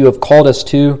task you have called us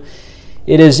to,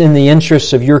 it is in the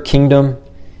interests of your kingdom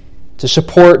to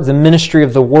support the ministry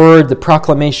of the word, the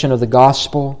proclamation of the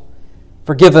gospel.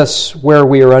 Forgive us where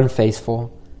we are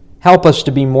unfaithful. Help us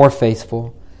to be more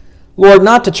faithful. Lord,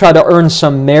 not to try to earn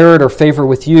some merit or favor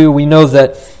with you. We know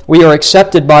that we are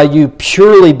accepted by you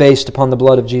purely based upon the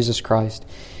blood of Jesus Christ.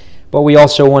 But we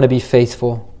also want to be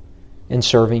faithful in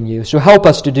serving you. So help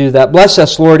us to do that. Bless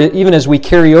us, Lord, even as we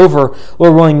carry over,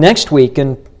 Lord willing, next week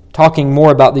and talking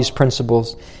more about these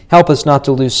principles. Help us not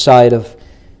to lose sight of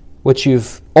what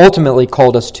you've ultimately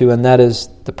called us to, and that is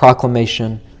the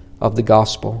proclamation of the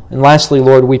gospel. And lastly,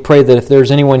 Lord, we pray that if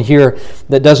there's anyone here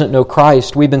that doesn't know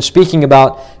Christ, we've been speaking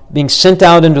about being sent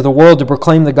out into the world to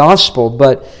proclaim the gospel,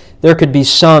 but there could be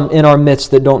some in our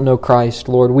midst that don't know Christ.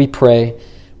 Lord, we pray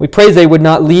they would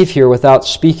not leave here without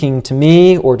speaking to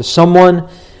me or to someone,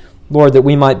 Lord, that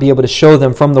we might be able to show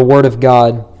them from the Word of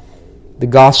God the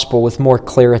gospel with more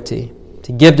clarity,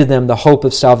 to give to them the hope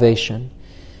of salvation.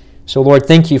 So, Lord,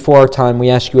 thank you for our time. We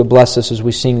ask you to bless us as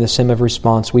we sing this hymn of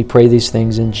response. We pray these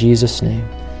things in Jesus' name.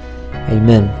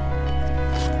 Amen.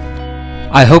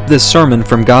 I hope this sermon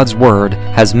from God's Word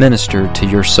has ministered to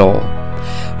your soul.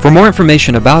 For more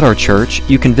information about our church,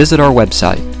 you can visit our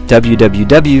website,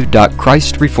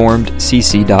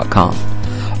 www.christreformedcc.com.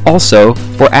 Also,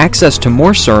 for access to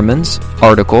more sermons,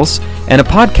 articles, and a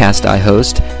podcast I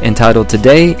host entitled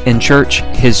Today in Church,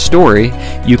 His Story,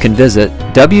 you can visit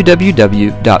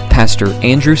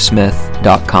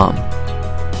www.pastorandrewsmith.com.